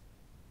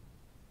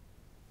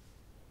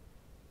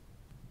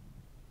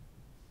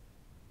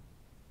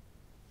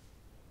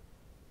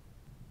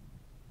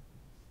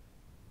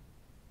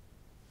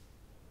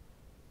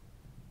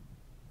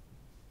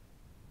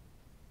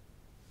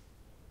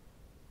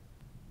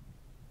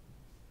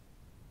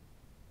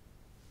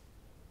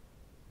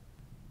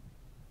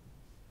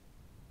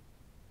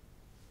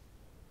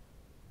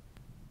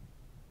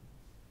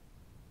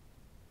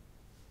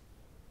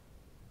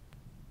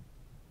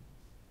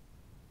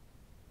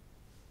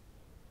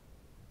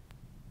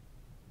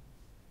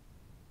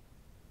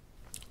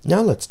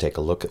 Now let's take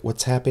a look at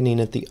what's happening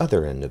at the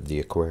other end of the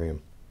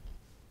aquarium.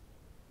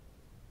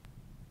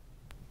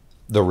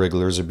 The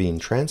wrigglers are being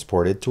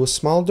transported to a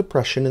small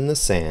depression in the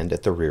sand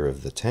at the rear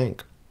of the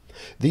tank.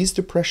 These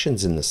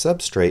depressions in the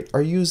substrate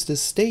are used as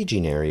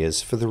staging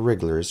areas for the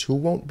wrigglers who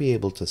won't be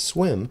able to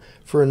swim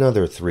for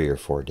another 3 or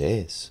 4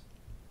 days.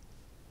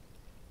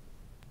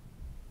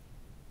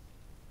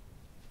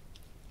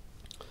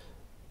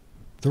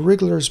 The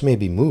wrigglers may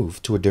be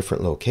moved to a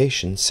different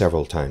location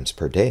several times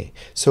per day,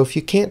 so if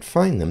you can't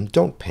find them,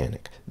 don't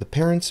panic. The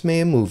parents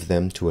may move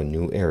them to a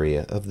new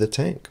area of the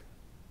tank.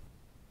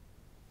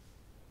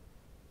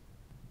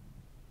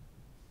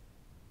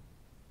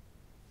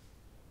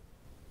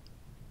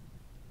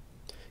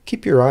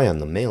 Keep your eye on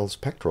the male's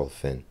pectoral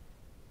fin.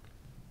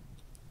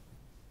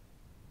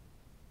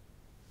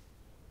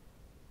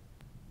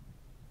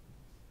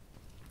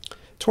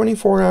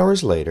 "24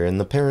 hours later, and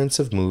the parents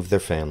have moved their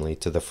family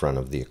to the front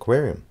of the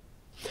aquarium.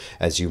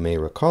 As you may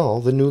recall,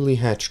 the newly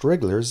hatched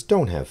wrigglers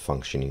don't have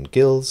functioning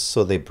gills,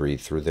 so they breathe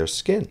through their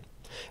skin.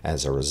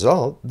 As a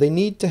result, they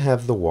need to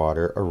have the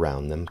water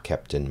around them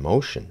kept in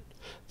motion.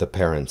 The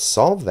parents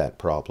solve that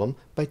problem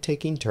by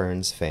taking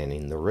turns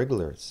fanning the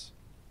wrigglers.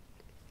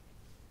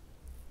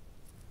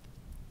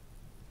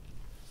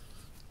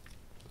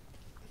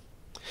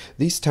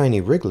 These tiny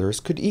wrigglers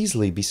could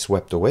easily be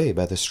swept away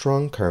by the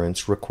strong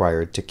currents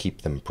required to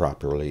keep them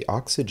properly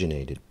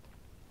oxygenated.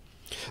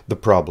 The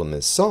problem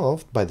is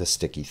solved by the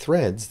sticky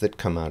threads that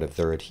come out of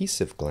their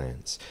adhesive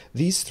glands.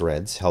 These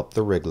threads help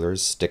the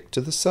wrigglers stick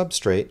to the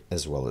substrate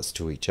as well as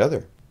to each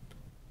other.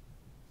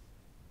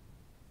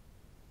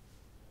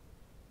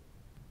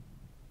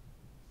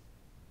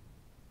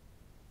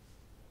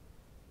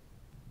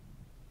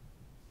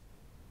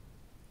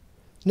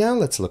 Now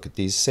let's look at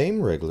these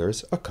same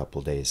wrigglers a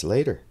couple days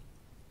later.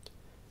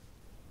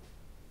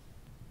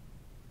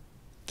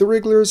 The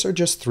wrigglers are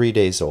just 3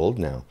 days old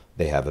now.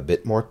 They have a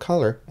bit more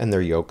color and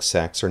their yolk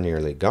sacs are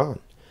nearly gone.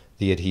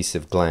 The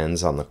adhesive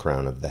glands on the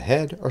crown of the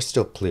head are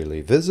still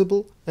clearly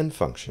visible and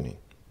functioning.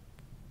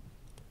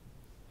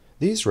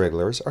 These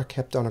wrigglers are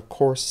kept on a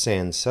coarse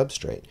sand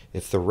substrate.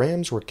 If the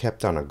rams were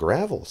kept on a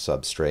gravel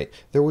substrate,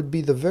 there would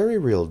be the very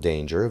real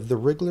danger of the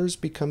wrigglers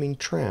becoming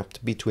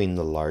trapped between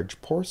the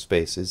large pore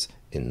spaces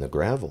in the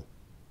gravel.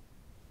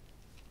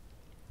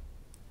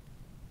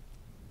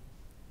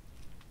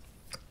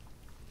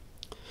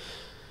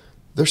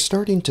 They're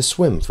starting to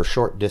swim for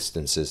short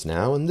distances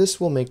now, and this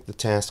will make the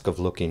task of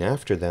looking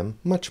after them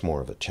much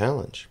more of a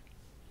challenge.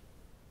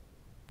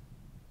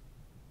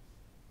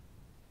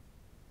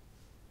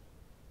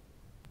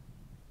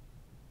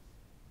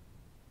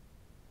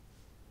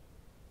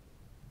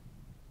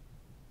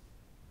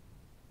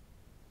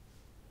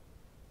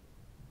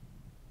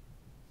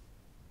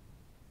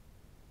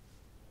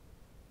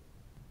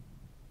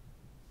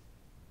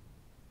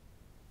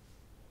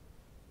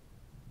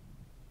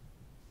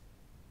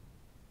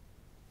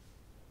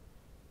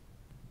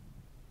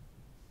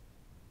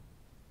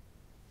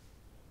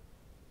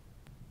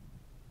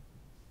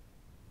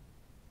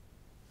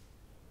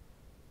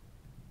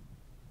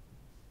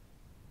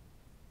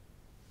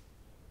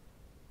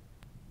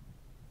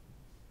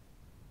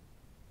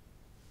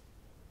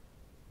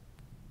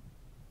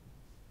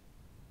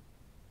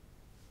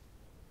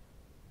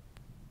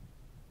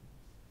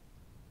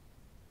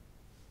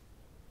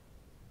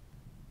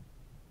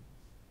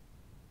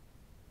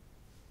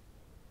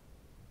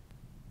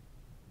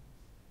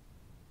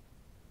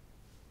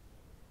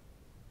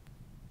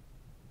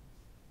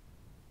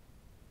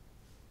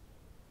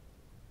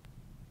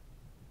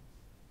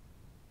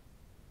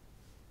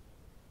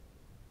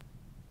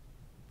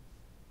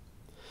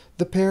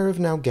 The pair have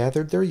now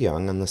gathered their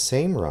young on the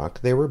same rock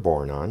they were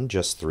born on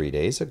just 3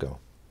 days ago.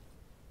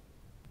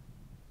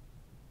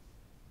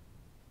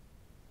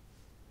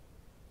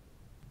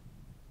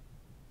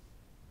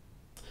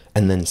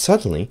 And then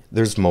suddenly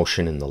there's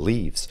motion in the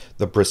leaves.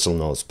 The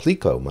bristlenose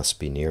plico must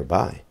be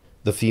nearby.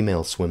 The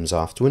female swims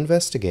off to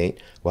investigate,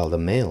 while the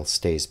male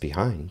stays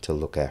behind to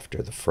look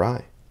after the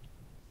fry.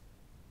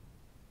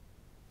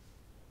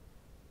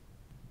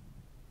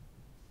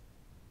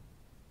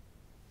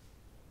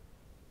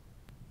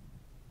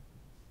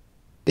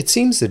 It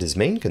seems that his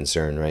main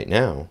concern right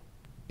now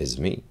is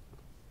me.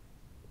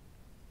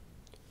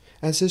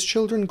 As his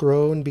children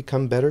grow and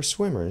become better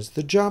swimmers,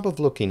 the job of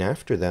looking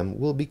after them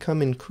will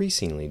become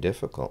increasingly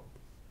difficult.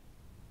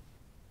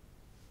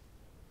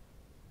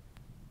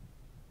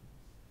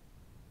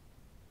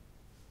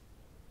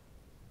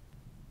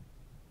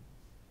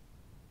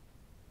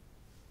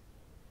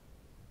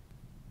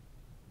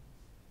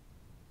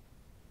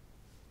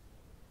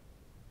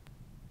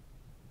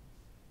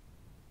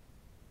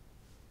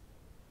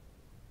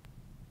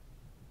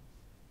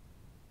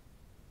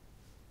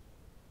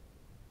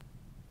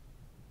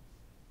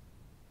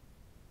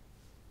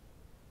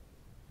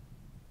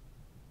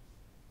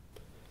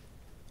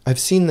 I've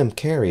seen them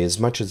carry as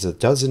much as a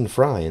dozen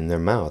fry in their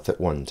mouth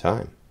at one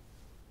time.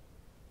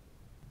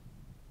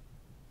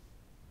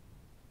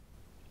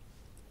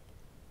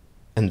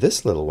 And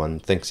this little one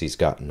thinks he's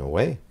gotten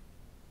away.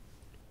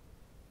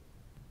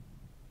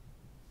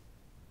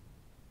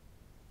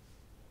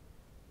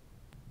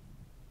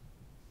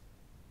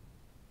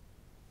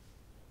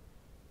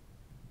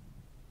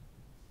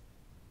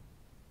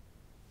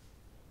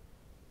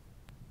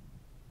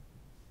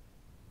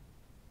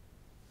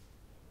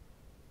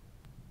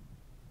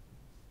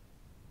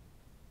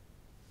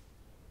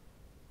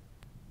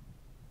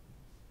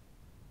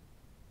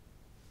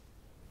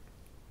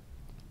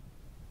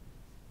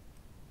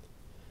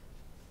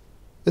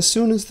 As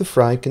soon as the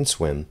fry can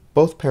swim,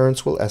 both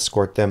parents will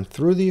escort them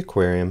through the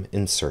aquarium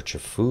in search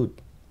of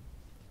food.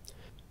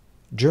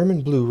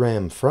 German blue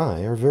ram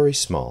fry are very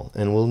small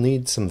and will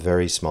need some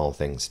very small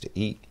things to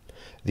eat.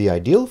 The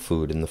ideal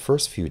food in the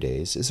first few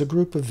days is a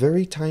group of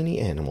very tiny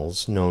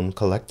animals known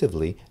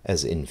collectively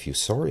as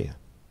infusoria.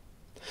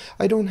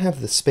 I don't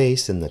have the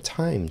space and the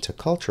time to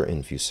culture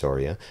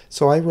infusoria,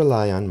 so I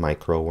rely on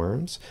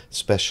microworms,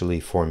 specially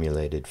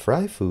formulated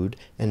fry food,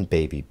 and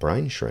baby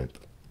brine shrimp.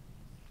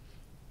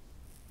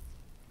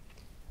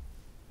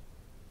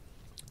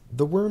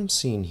 The worms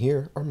seen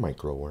here are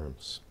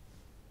microworms.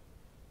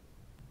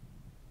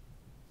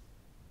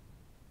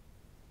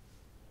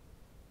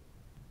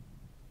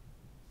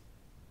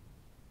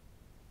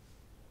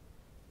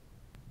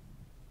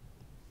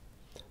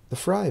 The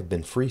fry have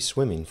been free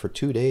swimming for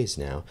 2 days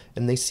now,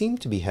 and they seem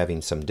to be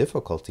having some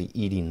difficulty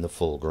eating the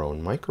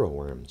full-grown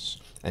microworms,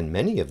 and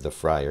many of the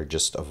fry are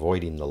just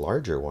avoiding the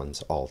larger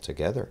ones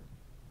altogether.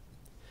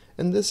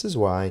 And this is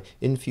why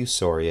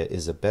infusoria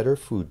is a better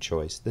food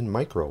choice than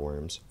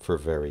microworms for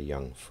very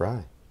young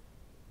fry.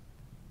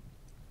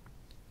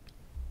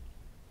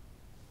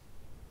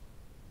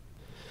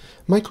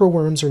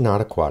 Microworms are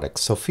not aquatic,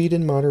 so feed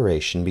in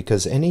moderation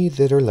because any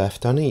that are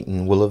left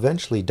uneaten will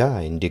eventually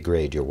die and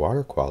degrade your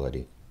water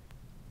quality.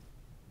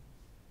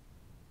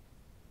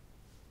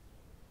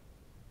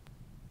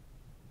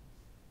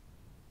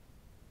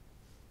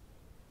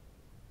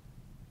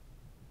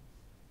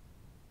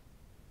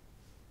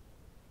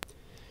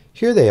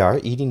 Here they are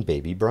eating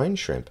baby brine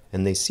shrimp,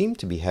 and they seem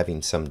to be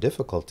having some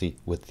difficulty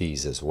with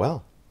these as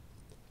well.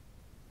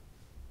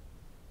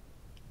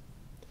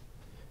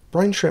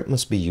 Brine shrimp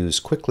must be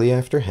used quickly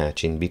after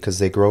hatching because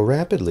they grow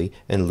rapidly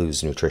and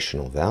lose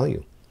nutritional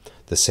value.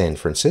 The San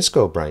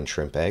Francisco brine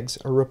shrimp eggs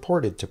are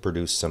reported to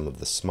produce some of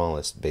the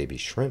smallest baby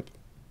shrimp.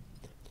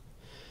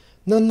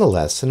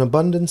 Nonetheless, an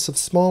abundance of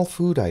small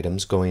food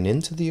items going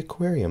into the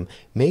aquarium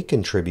may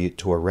contribute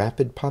to a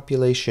rapid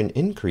population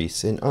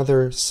increase in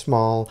other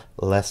small,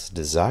 less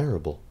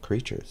desirable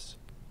creatures.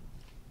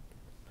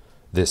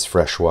 This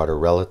freshwater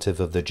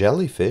relative of the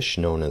jellyfish,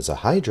 known as a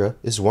hydra,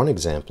 is one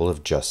example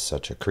of just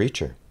such a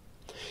creature.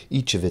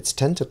 Each of its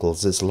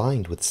tentacles is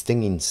lined with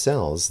stinging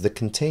cells that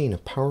contain a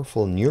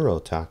powerful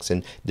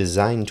neurotoxin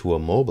designed to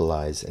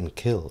immobilize and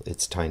kill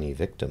its tiny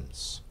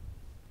victims.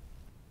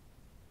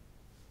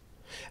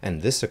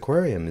 And this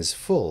aquarium is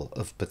full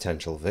of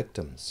potential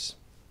victims.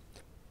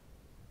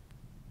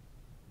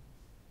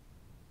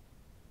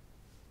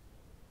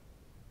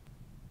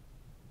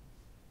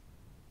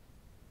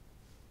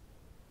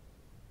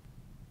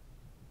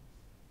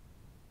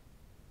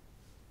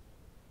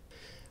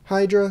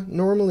 Hydra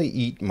normally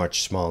eat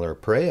much smaller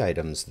prey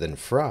items than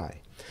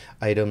fry,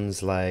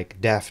 items like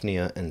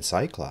Daphnia and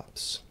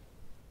Cyclops.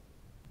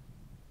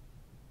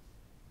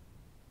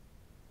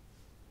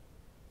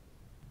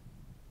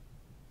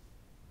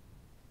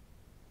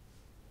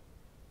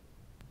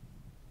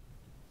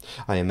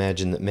 I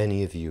imagine that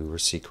many of you are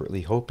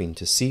secretly hoping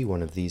to see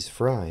one of these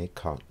fry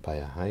caught by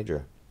a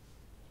hydra.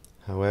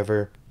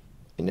 However,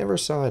 I never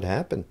saw it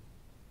happen.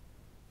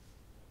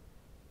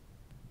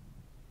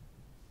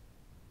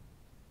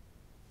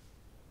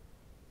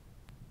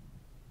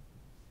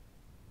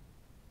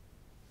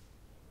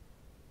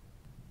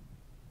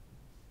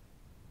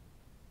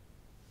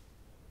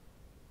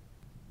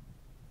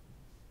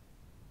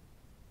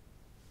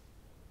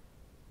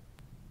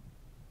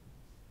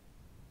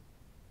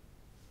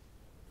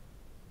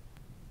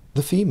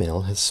 The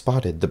female has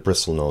spotted the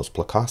bristlenose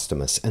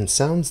Plecostomus and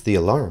sounds the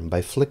alarm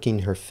by flicking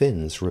her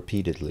fins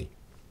repeatedly.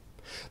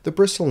 The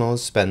bristlenose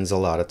spends a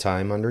lot of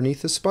time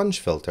underneath a sponge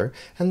filter,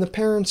 and the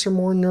parents are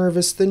more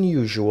nervous than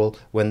usual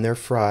when their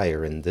fry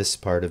are in this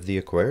part of the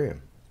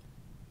aquarium.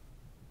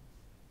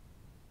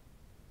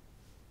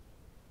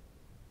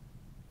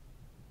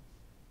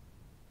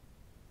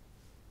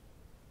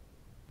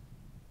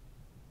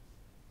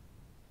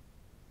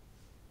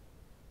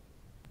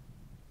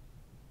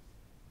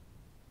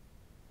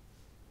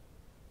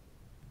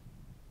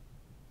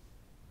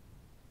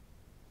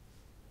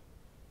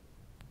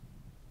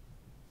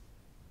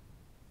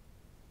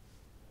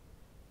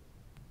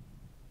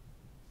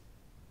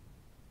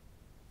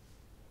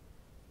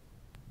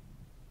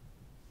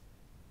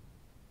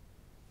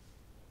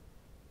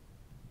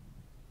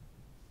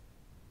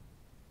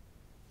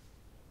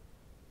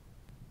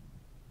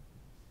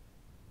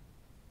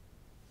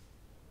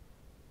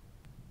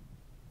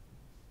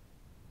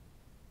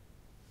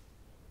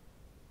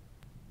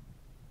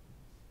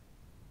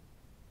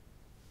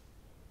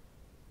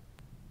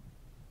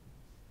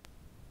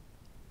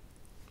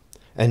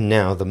 And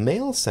now the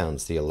male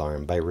sounds the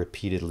alarm by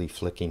repeatedly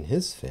flicking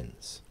his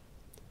fins.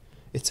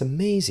 It's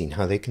amazing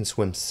how they can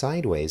swim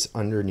sideways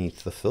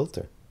underneath the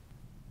filter.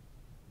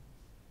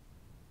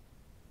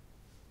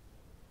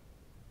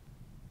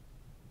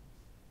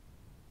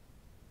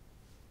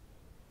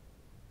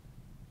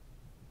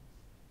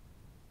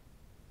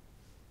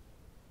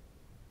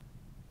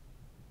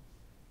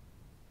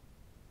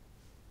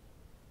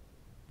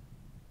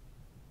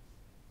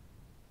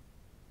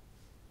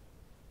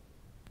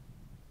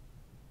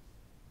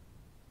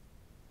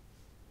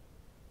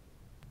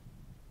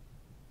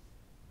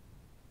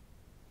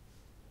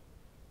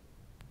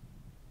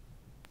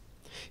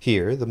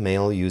 Here, the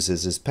male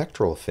uses his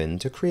pectoral fin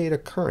to create a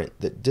current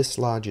that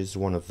dislodges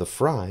one of the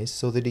fries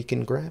so that he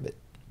can grab it.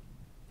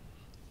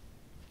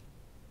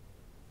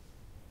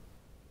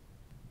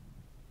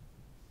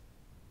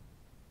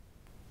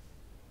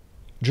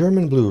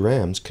 German blue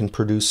rams can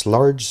produce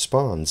large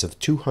spawns of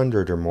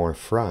 200 or more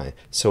fry,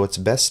 so it's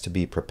best to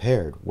be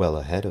prepared well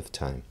ahead of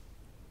time.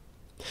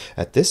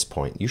 At this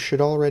point, you should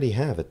already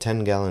have a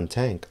 10-gallon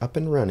tank up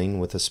and running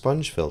with a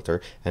sponge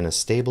filter and a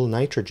stable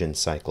nitrogen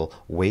cycle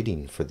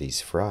waiting for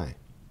these fry.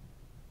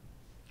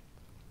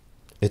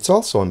 It's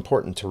also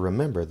important to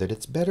remember that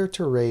it's better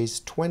to raise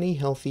 20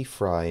 healthy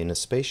fry in a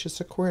spacious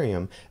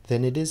aquarium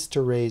than it is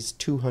to raise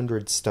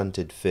 200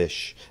 stunted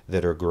fish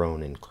that are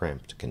grown in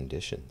cramped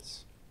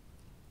conditions.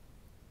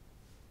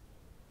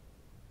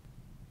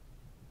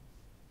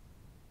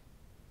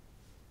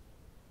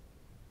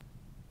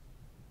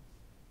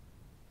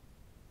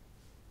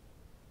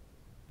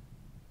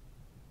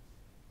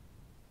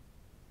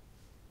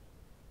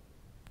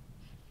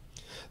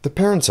 The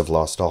parents have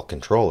lost all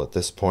control at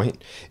this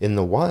point. In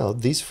the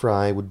wild, these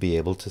fry would be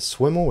able to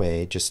swim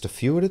away just a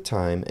few at a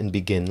time and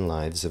begin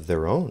lives of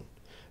their own.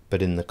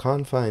 But in the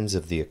confines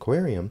of the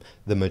aquarium,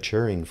 the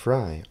maturing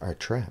fry are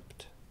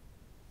trapped.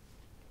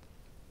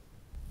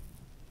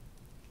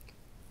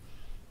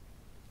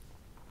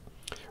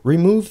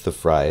 Remove the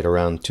fry at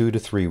around 2 to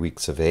 3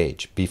 weeks of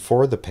age,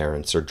 before the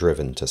parents are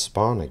driven to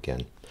spawn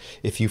again.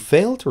 If you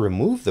fail to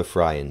remove the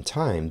fry in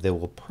time, they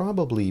will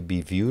probably be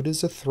viewed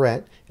as a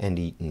threat and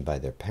eaten by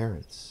their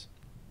parents.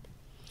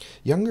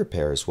 Younger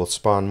pairs will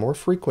spawn more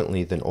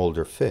frequently than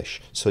older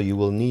fish, so you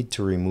will need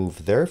to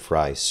remove their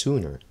fry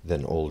sooner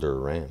than older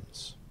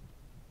rams.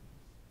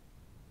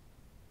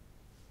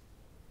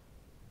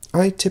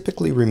 I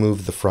typically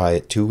remove the fry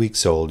at 2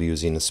 weeks old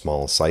using a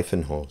small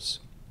siphon hose.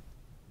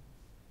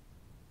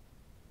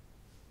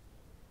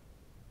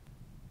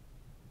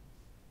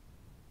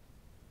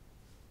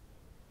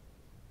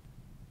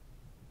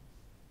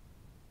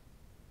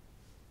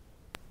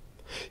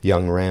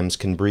 Young rams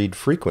can breed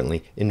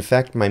frequently. In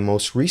fact, my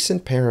most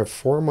recent pair of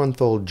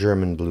 4-month-old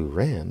German blue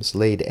rams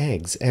laid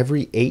eggs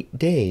every 8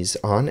 days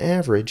on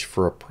average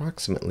for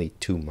approximately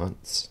 2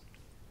 months.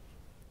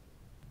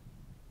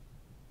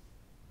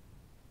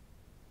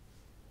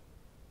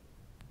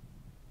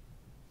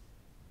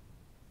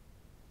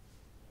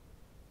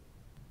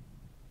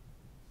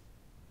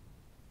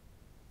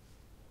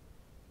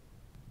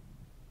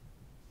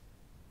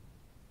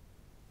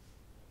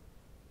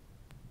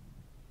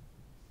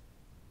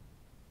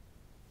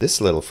 This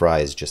little fry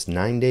is just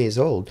 9 days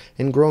old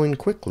and growing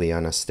quickly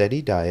on a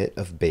steady diet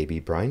of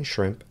baby brine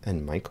shrimp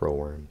and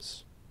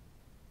microworms.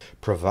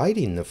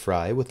 Providing the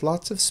fry with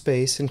lots of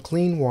space and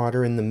clean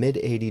water in the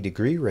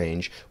mid-80-degree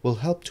range will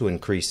help to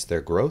increase their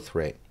growth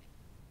rate.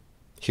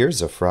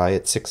 Here's a fry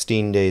at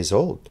 16 days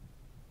old.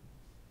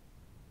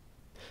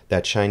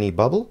 That shiny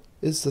bubble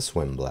is the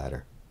swim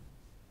bladder.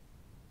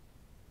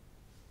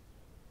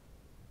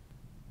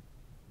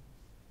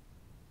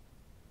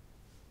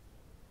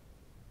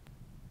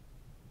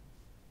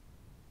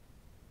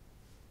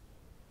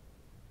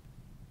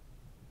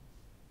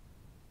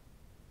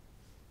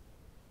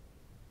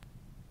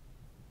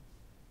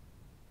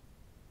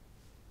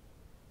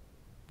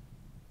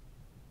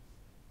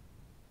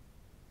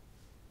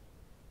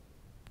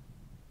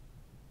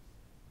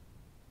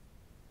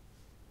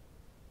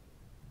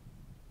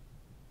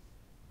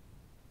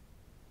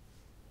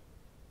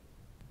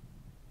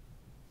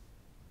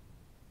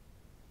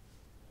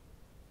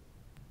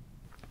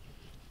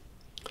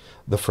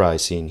 The fry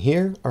seen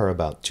here are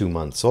about 2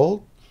 months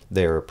old.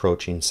 They are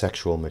approaching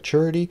sexual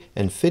maturity,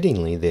 and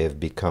fittingly they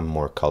have become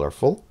more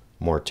colorful,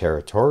 more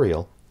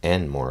territorial,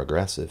 and more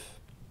aggressive.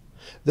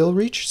 They'll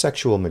reach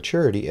sexual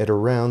maturity at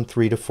around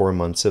 3 to 4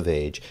 months of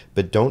age,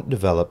 but don't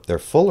develop their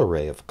full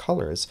array of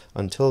colors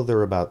until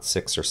they're about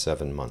 6 or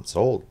 7 months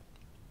old.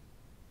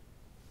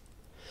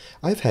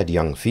 I've had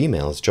young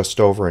females just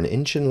over an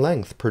inch in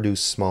length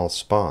produce small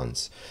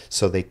spawns,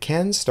 so they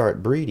can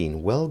start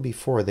breeding well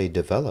before they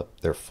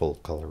develop their full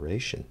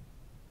coloration.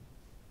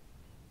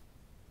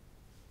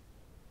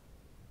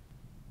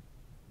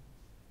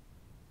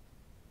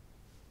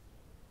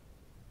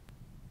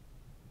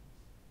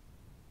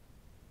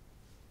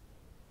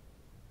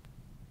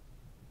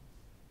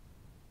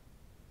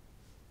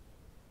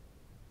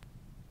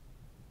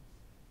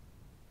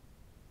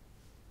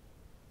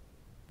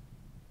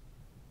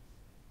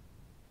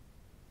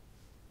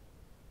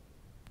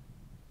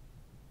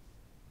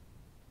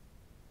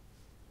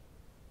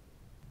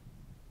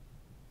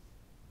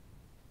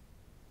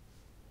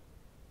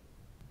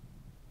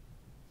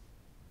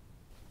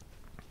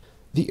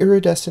 The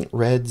iridescent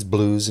reds,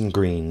 blues, and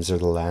greens are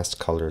the last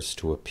colors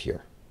to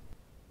appear.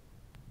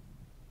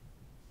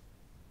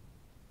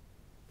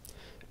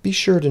 Be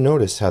sure to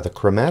notice how the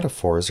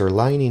chromatophores are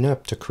lining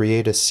up to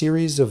create a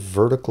series of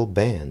vertical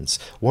bands,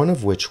 one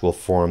of which will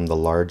form the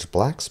large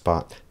black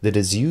spot that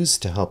is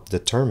used to help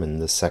determine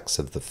the sex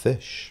of the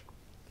fish.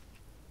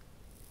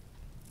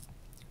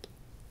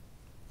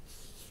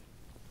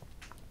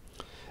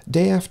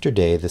 Day after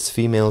day, this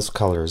female's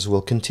colors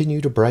will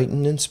continue to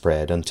brighten and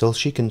spread until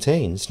she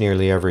contains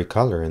nearly every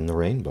color in the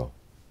rainbow.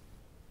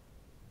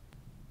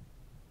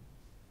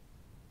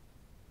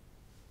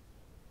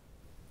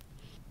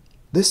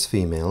 This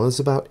female is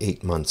about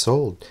 8 months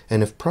old,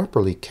 and if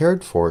properly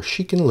cared for,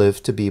 she can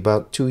live to be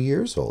about 2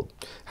 years old.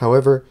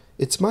 However,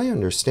 it's my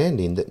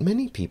understanding that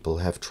many people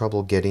have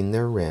trouble getting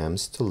their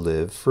rams to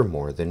live for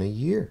more than a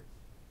year.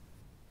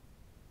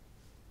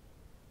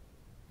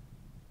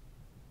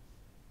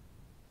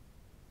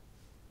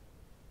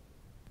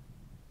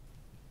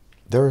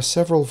 There are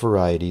several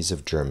varieties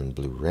of German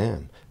blue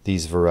ram.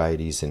 These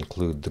varieties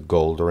include the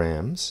gold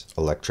rams,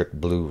 electric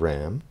blue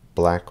ram,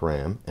 black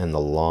ram, and the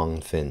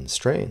long fin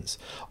strains,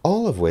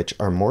 all of which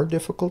are more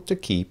difficult to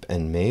keep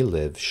and may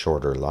live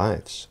shorter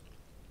lives.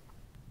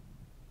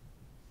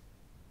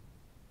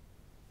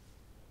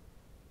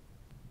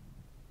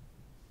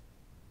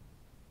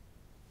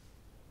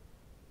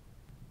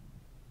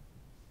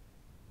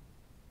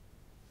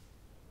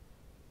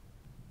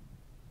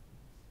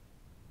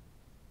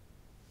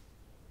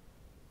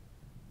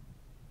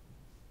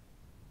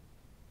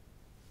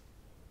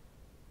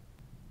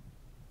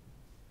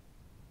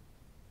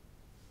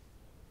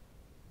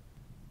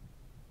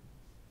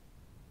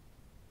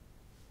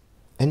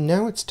 And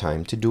now it's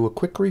time to do a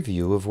quick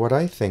review of what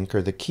I think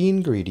are the key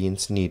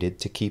ingredients needed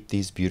to keep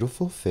these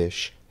beautiful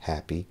fish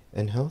happy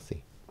and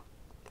healthy.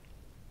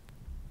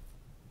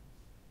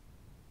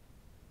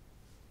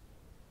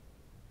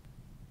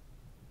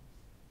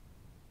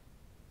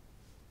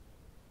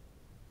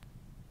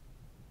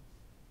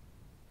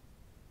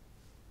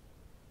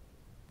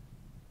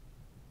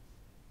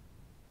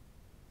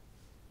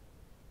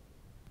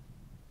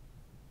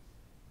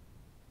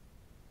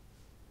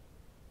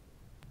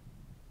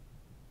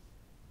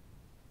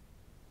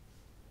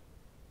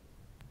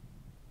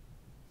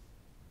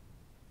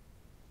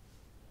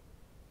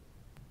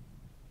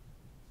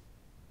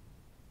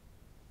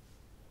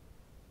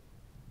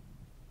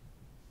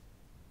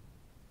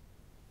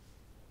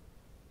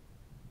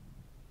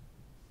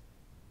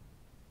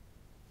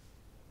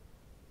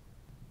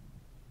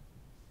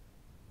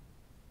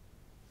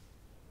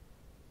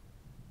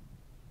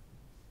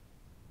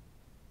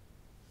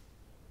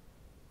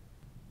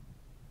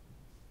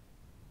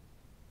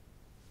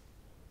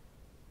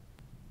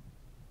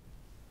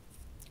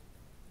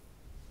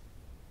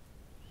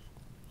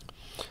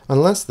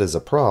 Unless there's a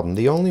problem,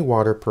 the only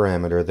water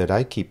parameter that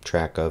I keep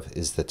track of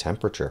is the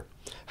temperature.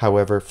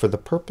 However, for the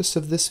purpose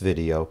of this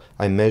video,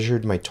 I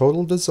measured my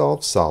total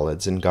dissolved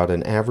solids and got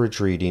an average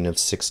reading of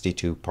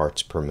 62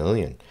 parts per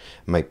million.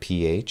 My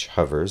pH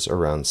hovers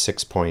around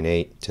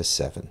 6.8 to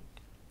 7.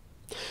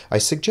 I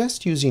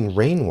suggest using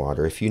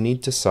rainwater if you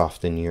need to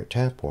soften your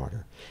tap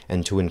water,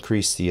 and to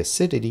increase the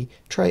acidity,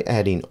 try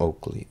adding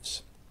oak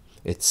leaves.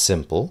 It's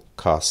simple,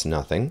 costs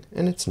nothing,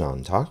 and it's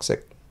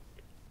non-toxic.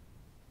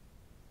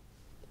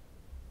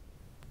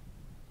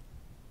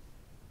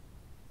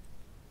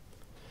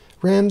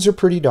 Rams are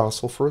pretty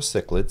docile for a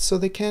cichlid, so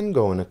they can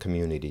go in a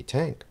community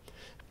tank.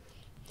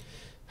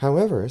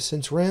 However,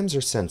 since rams are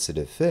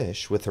sensitive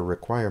fish with a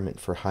requirement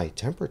for high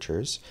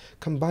temperatures,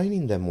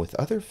 combining them with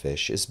other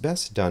fish is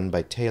best done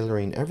by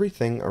tailoring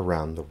everything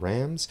around the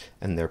rams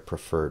and their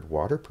preferred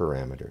water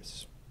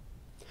parameters.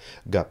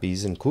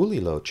 Guppies and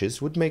coolie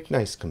loaches would make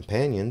nice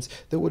companions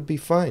that would be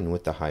fine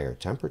with the higher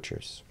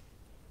temperatures.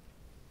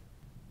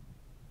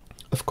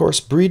 Of course,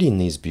 breeding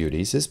these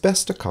beauties is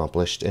best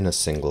accomplished in a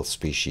single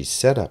species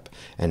setup,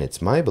 and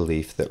it's my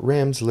belief that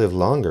rams live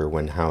longer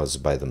when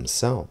housed by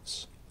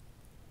themselves.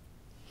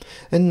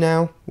 And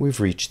now we've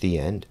reached the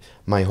end.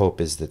 My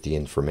hope is that the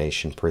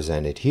information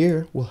presented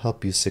here will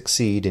help you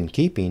succeed in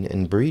keeping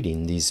and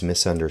breeding these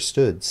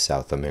misunderstood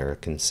South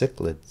American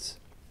cichlids.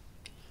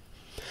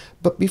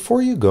 But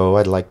before you go,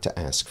 I'd like to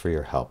ask for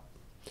your help.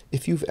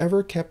 If you've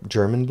ever kept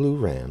German blue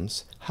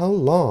rams, how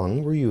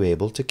long were you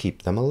able to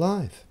keep them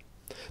alive?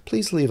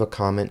 Please leave a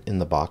comment in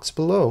the box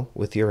below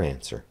with your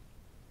answer.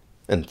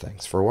 And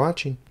thanks for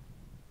watching.